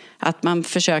någonting, att man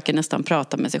försöker nästan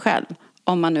prata med sig själv.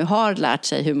 Om man nu har lärt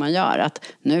sig hur man gör, att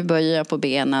nu böjer jag på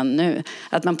benen nu.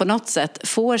 Att man på något sätt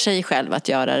får sig själv att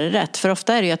göra det rätt. För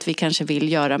ofta är det ju att vi kanske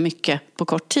vill göra mycket på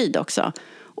kort tid också.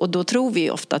 Och då tror vi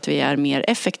ofta att vi är mer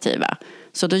effektiva.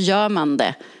 Så då gör man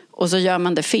det. Och så gör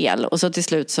man det fel. Och så till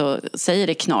slut så säger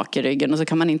det knak i ryggen. Och så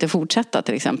kan man inte fortsätta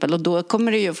till exempel. Och då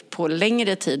kommer det ju på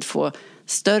längre tid få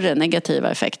större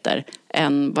negativa effekter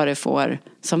än vad det får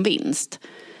som vinst.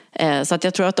 Så att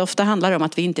jag tror att det ofta handlar om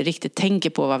att vi inte riktigt tänker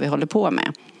på vad vi håller på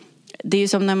med. Det är ju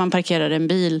som när man parkerar en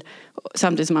bil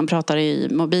samtidigt som man pratar i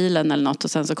mobilen eller något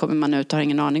och sen så kommer man ut och har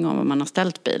ingen aning om var man har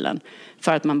ställt bilen.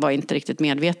 För att man var inte riktigt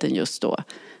medveten just då.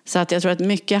 Så att jag tror att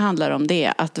mycket handlar om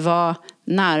det. Att vara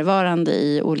närvarande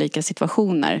i olika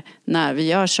situationer när vi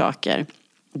gör saker.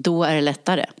 Då är det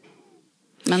lättare.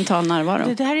 Mental närvaro.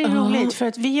 Det där är roligt för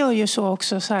att vi gör ju så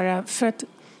också så här, för att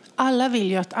alla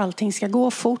vill ju att allting ska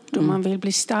gå fort och man vill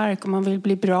bli stark och man vill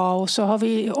bli bra. Och så har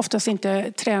vi oftast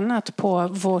inte tränat på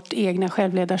vårt egna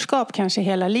självledarskap kanske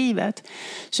hela livet.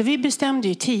 Så vi bestämde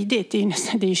ju tidigt, det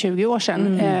är 20 år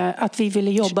sedan, att vi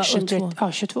ville jobba 22.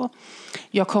 under... 22.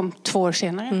 Jag kom 2 år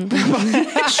senare.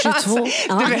 22.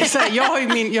 Jag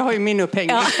har ju min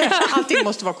upphängning. Allting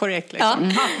måste vara korrekt.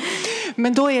 Liksom. Ja.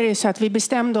 Men då är det så att vi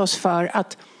bestämde oss för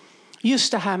att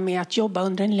just det här med att jobba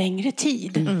under en längre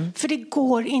tid. För det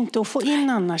går inte att få in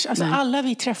annars. Alltså alla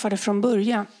vi träffade från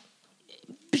början,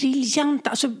 briljanta,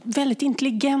 alltså väldigt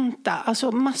intelligenta,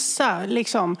 alltså massa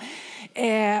liksom.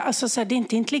 Alltså så här, det är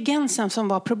inte intelligensen som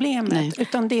var problemet,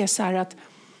 utan det är så här att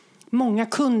många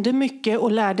kunde mycket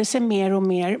och lärde sig mer och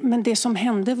mer. Men det som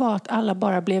hände var att alla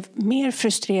bara blev mer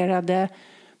frustrerade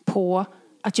på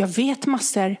att jag vet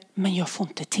massor, men jag får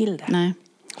inte till det. Nej.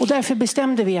 Och därför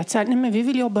bestämde vi att så här, men vi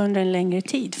vill jobba under en längre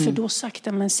tid. För då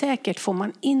sakta men säkert får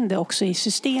man in det också i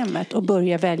systemet och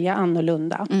börja välja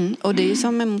annorlunda. Och det är ju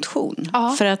som med motion.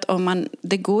 Ja. För att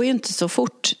det går ju inte så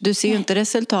fort. Du ser ju inte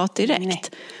resultat direkt. Nej.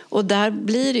 Och där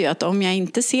blir det ju att om jag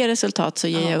inte ser resultat så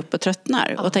ger jag upp och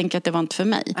tröttnar. Och tänker att det var inte för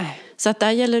mig. Så att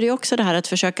där gäller det ju också det här att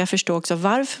försöka förstå också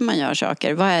varför man gör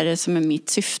saker. Vad är det som är mitt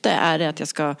syfte? Är det att jag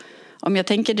ska... Om jag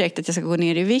tänker direkt att jag ska gå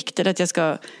ner i vikt eller att jag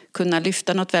ska kunna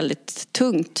lyfta något väldigt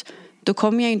tungt, då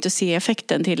kommer jag ju inte se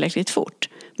effekten tillräckligt fort.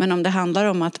 Men om det handlar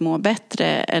om att må bättre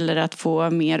eller att få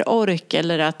mer ork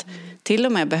eller att till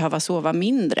och med behöva sova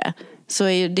mindre, så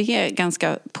är det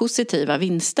ganska positiva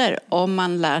vinster om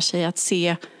man lär sig att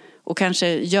se och kanske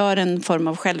gör en form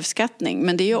av självskattning.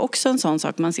 Men det är ju också en sån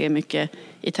sak man ser mycket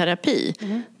i terapi.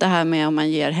 Det här med om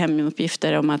man ger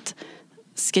hemuppgifter om att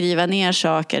skriva ner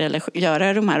saker eller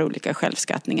göra de här olika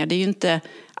självskattningar. Det är ju inte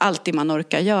alltid man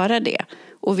orkar göra det.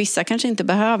 Och vissa kanske inte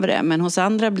behöver det, men hos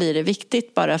andra blir det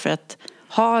viktigt bara för att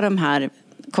ha de här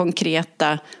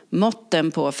konkreta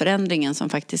måtten på förändringen som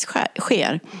faktiskt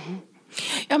sker.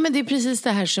 Ja, men det är precis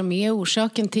det här som är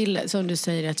orsaken till, som du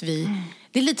säger, att vi...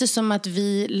 Det är lite som att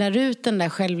vi lär ut den där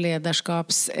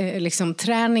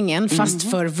självledarskapsträningen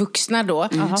fast för vuxna då,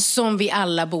 som vi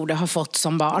alla borde ha fått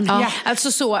som barn.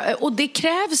 Alltså så, och det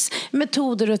krävs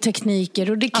metoder och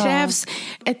tekniker och det krävs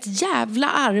ett jävla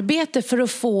arbete för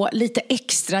att få lite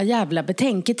extra jävla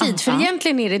betänketid. För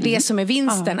egentligen är det som är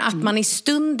vinsten, att man i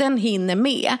stunden hinner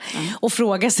med och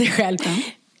fråga sig själv,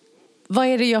 vad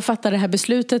är det jag fattar det här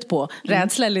beslutet på?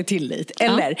 Rädsla eller tillit?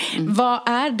 Eller vad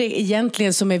är det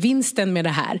egentligen som är vinsten med det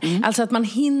här? Alltså att man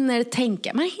hinner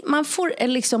tänka. Man får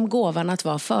liksom gåvan att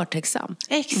vara förtänksam.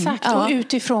 Exakt, och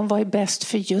utifrån vad är bäst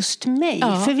för just mig.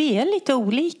 För vi är lite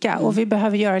olika och vi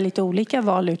behöver göra lite olika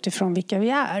val utifrån vilka vi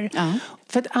är.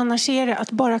 För att annars är det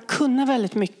att bara kunna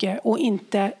väldigt mycket och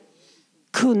inte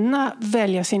kunna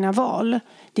välja sina val.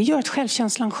 Det gör att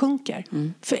självkänslan sjunker.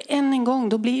 För en gång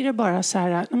då blir det bara så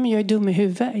här, men jag är dum i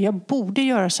huvudet. Jag borde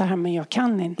göra så här men jag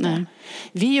kan inte. Nej.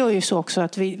 Vi gör ju så också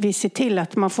att vi ser till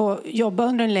att man får jobba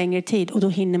under en längre tid och då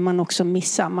hinner man också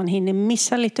missa. Man hinner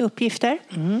missa lite uppgifter.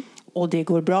 Och det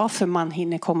går bra för man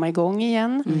hinner komma igång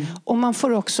igen. Och man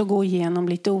får också gå igenom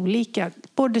lite olika,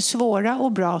 både svåra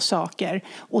och bra saker.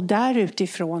 Och där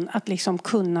utifrån att liksom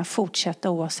kunna fortsätta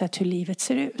oavsett hur livet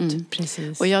ser ut.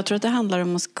 Precis. Och jag tror att det handlar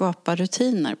om att skapa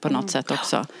rutiner på något sätt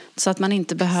också. Så att man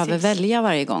inte behöver välja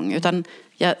varje gång. Utan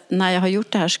när jag har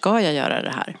gjort det här ska jag göra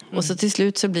det här. Och så till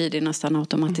slut så blir det nästan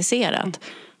automatiserat.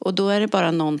 Och då är det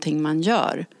bara någonting man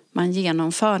gör. Man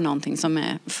genomför någonting som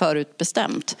är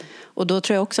förutbestämt. Och då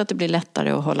tror jag också att det blir lättare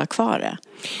att hålla kvar det.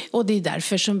 Och det är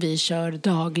därför som vi kör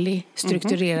daglig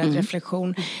strukturerad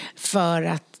reflektion. För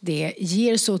att det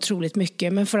ger så otroligt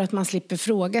mycket. Men för att man slipper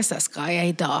fråga sig, ska jag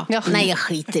idag? Nej, jag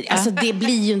skiter. Alltså det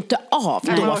blir ju inte av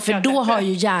då. För då har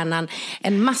ju hjärnan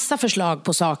en massa förslag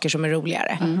på saker som är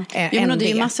roligare. Men det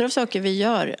är ju massor av saker vi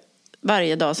gör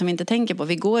varje dag som vi inte tänker på.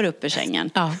 Vi går upp i sängen.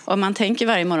 Och man tänker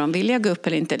varje morgon, vill jag gå upp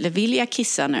eller inte? Eller vill jag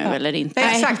kissa nu eller inte?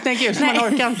 Nej, exakt, nej gud, man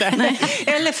orkar inte.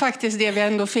 Eller faktiskt det vi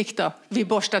ändå fick då. Vi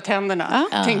borstar tänderna,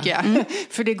 tänker jag.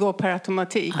 För det går per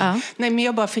automatik. Nej, men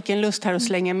jag bara fick en lust här att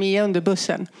slänga Mia under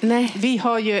bussen. Nej.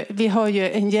 Vi har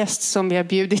ju en gäst som vi har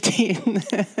bjudit in.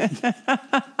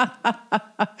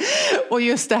 Och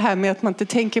just det här med att man inte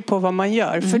tänker på vad man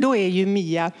gör. För då är ju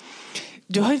Mia...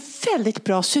 Du har ett väldigt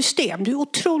bra system. Du är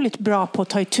otroligt bra på att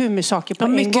ta itu med saker på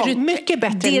en gång. Mycket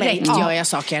bättre än mig. Direkt gör jag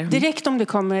saker. Direkt om det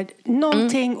kommer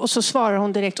någonting och så svarar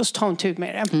hon direkt och så tar hon tur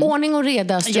med det. Ordning och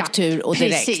reda, struktur och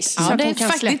direkt. Precis. Ja, så det hon kan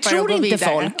faktiskt tror inte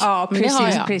vidare. Folk.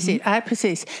 Ja,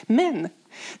 precis. Men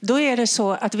då är det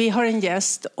så att vi har en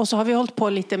gäst och så har vi hållit på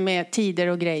lite med tider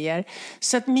och grejer.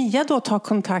 Så att Mia då tar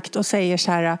kontakt och säger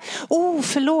så här: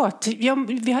 förlåt,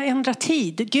 vi har ändrat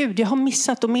tid. Gud, jag har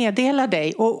missat att meddela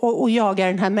dig och jagar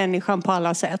den här människan på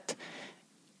alla sätt.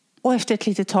 Och efter ett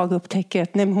litet tag upptäcker att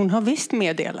hon har visst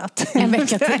meddelat. En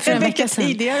vecka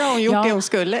tidigare har hon gjort det hon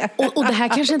skulle. Och det här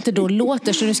kanske inte då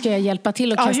låter, så nu ska jag hjälpa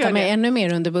till och kasta mig ännu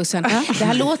mer under bussen. Det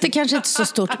här låter kanske inte så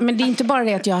stort, men det är inte bara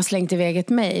det att jag har slängt iväg ett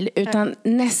mejl, utan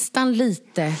nästan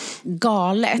lite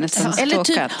galet. Nästan eller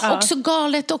typ också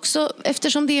galet också,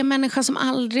 eftersom det är en människa som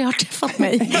aldrig har träffat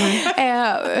mig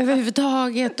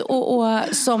överhuvudtaget och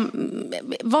som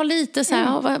var lite så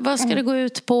här, vad ska det gå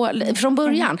ut på från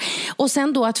början? Och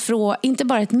sen då att inte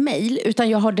bara ett mejl, utan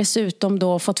jag har dessutom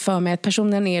då fått för mig att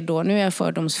personen är då, nu är jag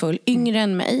fördomsfull, yngre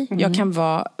än mig. Jag kan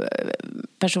vara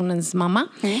personens mamma.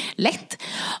 Lätt.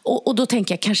 Och då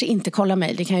tänker jag, kanske inte kolla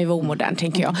mejl, det kan ju vara omodernt,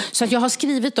 tänker jag. Så att jag har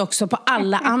skrivit också på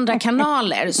alla andra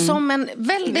kanaler som en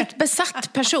väldigt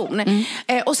besatt person.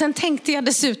 Och sen tänkte jag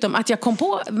dessutom att jag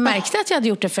märkte att jag hade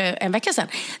gjort det för en vecka sedan.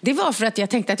 Det var för att jag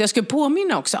tänkte att jag skulle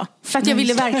påminna också. För att jag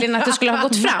ville verkligen att det skulle ha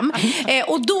gått fram.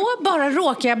 Och då bara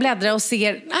råkar jag bläddra och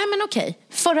ser, nej men okej,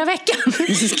 förra veckan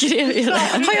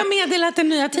har jag meddelat den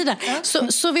nya tiden.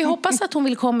 Så vi hoppas att hon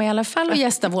vill komma i alla fall och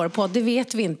gästa vår podd. Det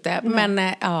vet vi inte. Men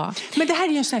det här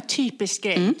är ju en sån här typisk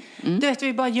grej. Du vet,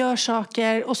 vi bara gör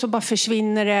saker och så bara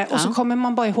försvinner det. Och så kommer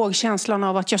man bara ihåg känslan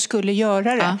av att jag skulle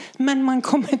göra det. Men man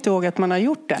kommer inte ihåg att man har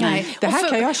gjort det. Nej. Det här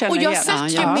kan jag känna igen. Och jag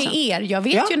satt ju med er. Jag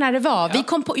vet ju när det var. Vi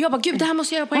kom på, jag bara, gud, det här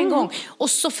måste jag göra på en gång. Och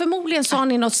så förmodligen sa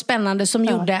ni något spännande som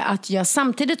gjorde att jag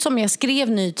samtidigt som jag skrev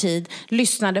ny tid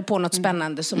lyssnade på något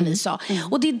spännande som ni sa.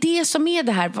 Och det är det som är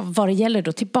det här, vad det gäller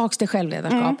då, tillbaks till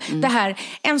självledarskap. Det här,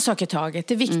 en sak i taget,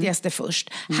 det viktigaste först.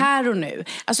 Här och nu.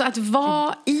 Alltså att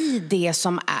vara i det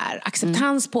som är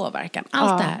acceptans, påverkan,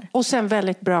 allt det här. Och sen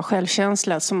väldigt bra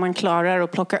självkänsla som man klarar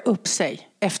att plocka upp sig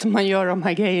efter man gör de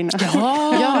här grejerna.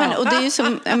 Ja, och det är ju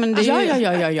som,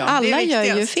 alla gör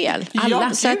ju fel.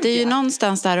 Så att det är ju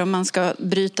någonstans där, om man ska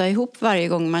bryta ihop varje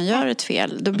gång man gör ett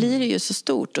fel, då blir det ju så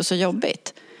stort och så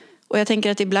jobbigt. Och jag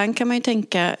tänker att ibland kan man ju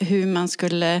tänka hur man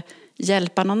skulle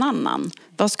hjälpa någon annan.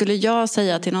 Vad skulle jag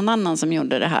säga till någon annan som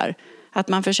gjorde det här? Att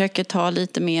man försöker ta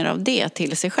lite mer av det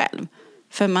till sig själv.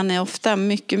 För man är ofta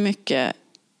mycket, mycket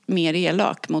mer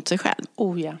elak mot sig själv.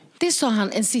 Det sa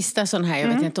han, en sista sån här, jag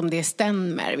vet inte om det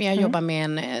stämmer, men jag jobbar med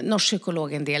en norsk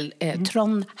psykolog en del,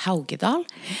 Trond Haugedal.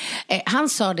 Han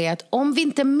sa det att om vi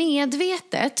inte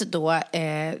medvetet då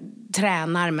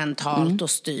tränar mentalt och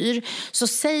styr, så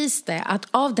sägs det att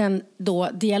av den då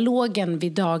dialogen vi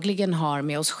dagligen har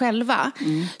med oss själva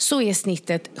så är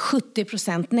snittet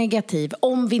 70% negativ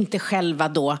om vi inte själva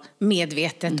då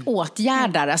medvetet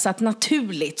åtgärdar. Alltså att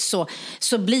naturligt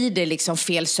så blir det liksom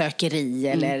felsökeri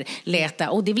eller leta.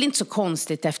 Och det är väl inte så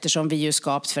konstigt eftersom vi ju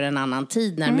skapats för en annan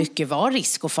tid när mycket var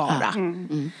risk och fara.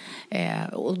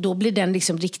 Och då blir den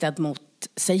liksom riktad mot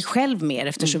sig själv mer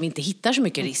eftersom vi inte hittar så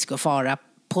mycket risk och fara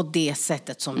på det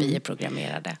sättet som vi är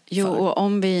programmerade för. Jo, och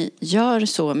om vi gör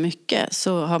så mycket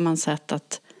så har man sett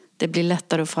att det blir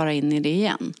lättare att fara in i det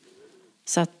igen.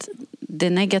 Så att det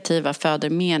negativa föder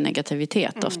mer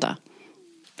negativitet ofta.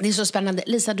 Det är så spännande.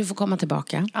 Lisa, du får komma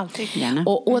tillbaka. Alltid. Gärna.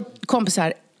 Och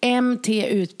kompisar,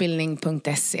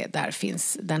 mtutbildning.se, där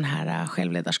finns den här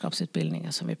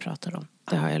självledarskapsutbildningen som vi pratar om.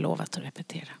 Det har jag lovat att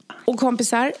repetera. Och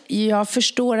kompisar, jag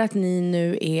förstår att ni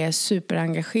nu är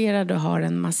superengagerade och har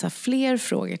en massa fler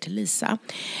frågor till Lisa.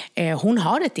 Hon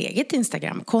har ett eget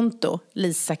Instagram-konto,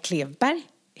 Lisa Klevberg.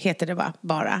 Heter det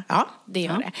bara? Ja, det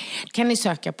gör det. Kan ni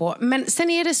söka på. Men sen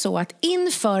är det så att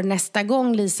inför nästa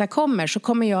gång Lisa kommer så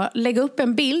kommer jag lägga upp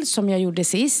en bild som jag gjorde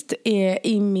sist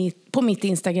på mitt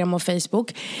Instagram och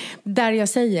Facebook. Där jag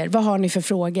säger, vad har ni för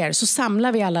frågor? Så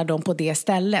samlar vi alla dem på det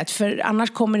stället. För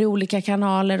annars kommer det olika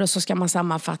kanaler och så ska man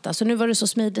sammanfatta. Så nu var det så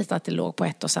smidigt att det låg på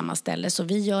ett och samma ställe. Så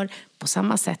vi gör på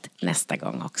samma sätt nästa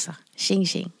gång också. Tjing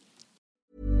tjing.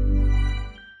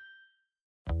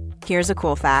 Here's a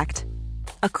cool fact.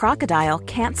 A crocodile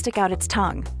can't stick out its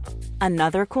tongue.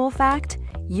 Another cool fact,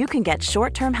 you can get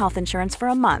short-term health insurance for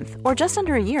a month or just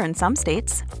under a year in some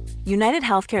states. United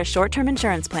Healthcare short-term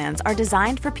insurance plans are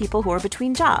designed for people who are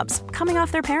between jobs, coming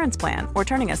off their parents' plan, or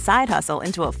turning a side hustle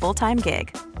into a full-time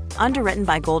gig. Underwritten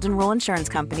by Golden Rule Insurance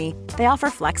Company, they offer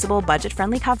flexible,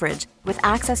 budget-friendly coverage with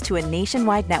access to a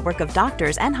nationwide network of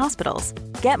doctors and hospitals.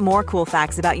 Get more cool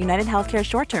facts about United Healthcare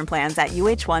short-term plans at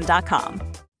uh1.com.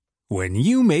 When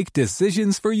you make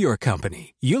decisions for your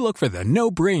company, you look for the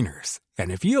no-brainers.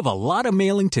 And if you have a lot of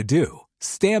mailing to do,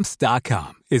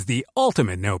 Stamps.com is the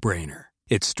ultimate no-brainer.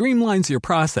 It streamlines your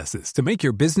processes to make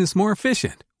your business more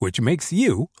efficient, which makes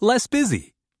you less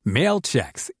busy. Mail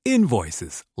checks,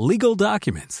 invoices, legal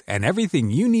documents, and everything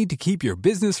you need to keep your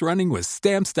business running with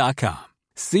Stamps.com.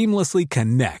 Seamlessly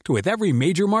connect with every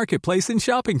major marketplace and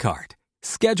shopping cart.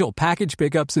 Schedule package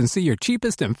pickups and see your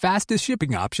cheapest and fastest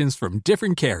shipping options from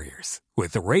different carriers.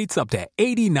 With rates up to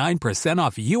 89%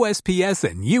 off USPS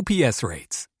and UPS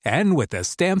rates. And with the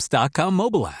Stamps.com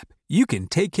mobile app, you can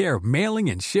take care of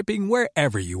mailing and shipping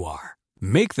wherever you are.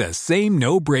 Make the same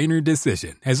no-brainer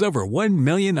decision as over 1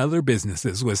 million other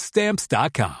businesses with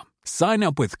Stamps.com. Sign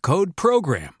up with code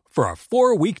PROGRAM for a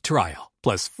 4-week trial,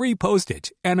 plus free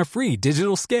postage and a free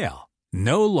digital scale.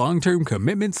 No long-term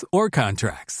commitments or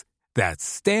contracts. That's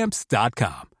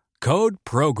Stamps.com. Code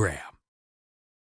PROGRAM.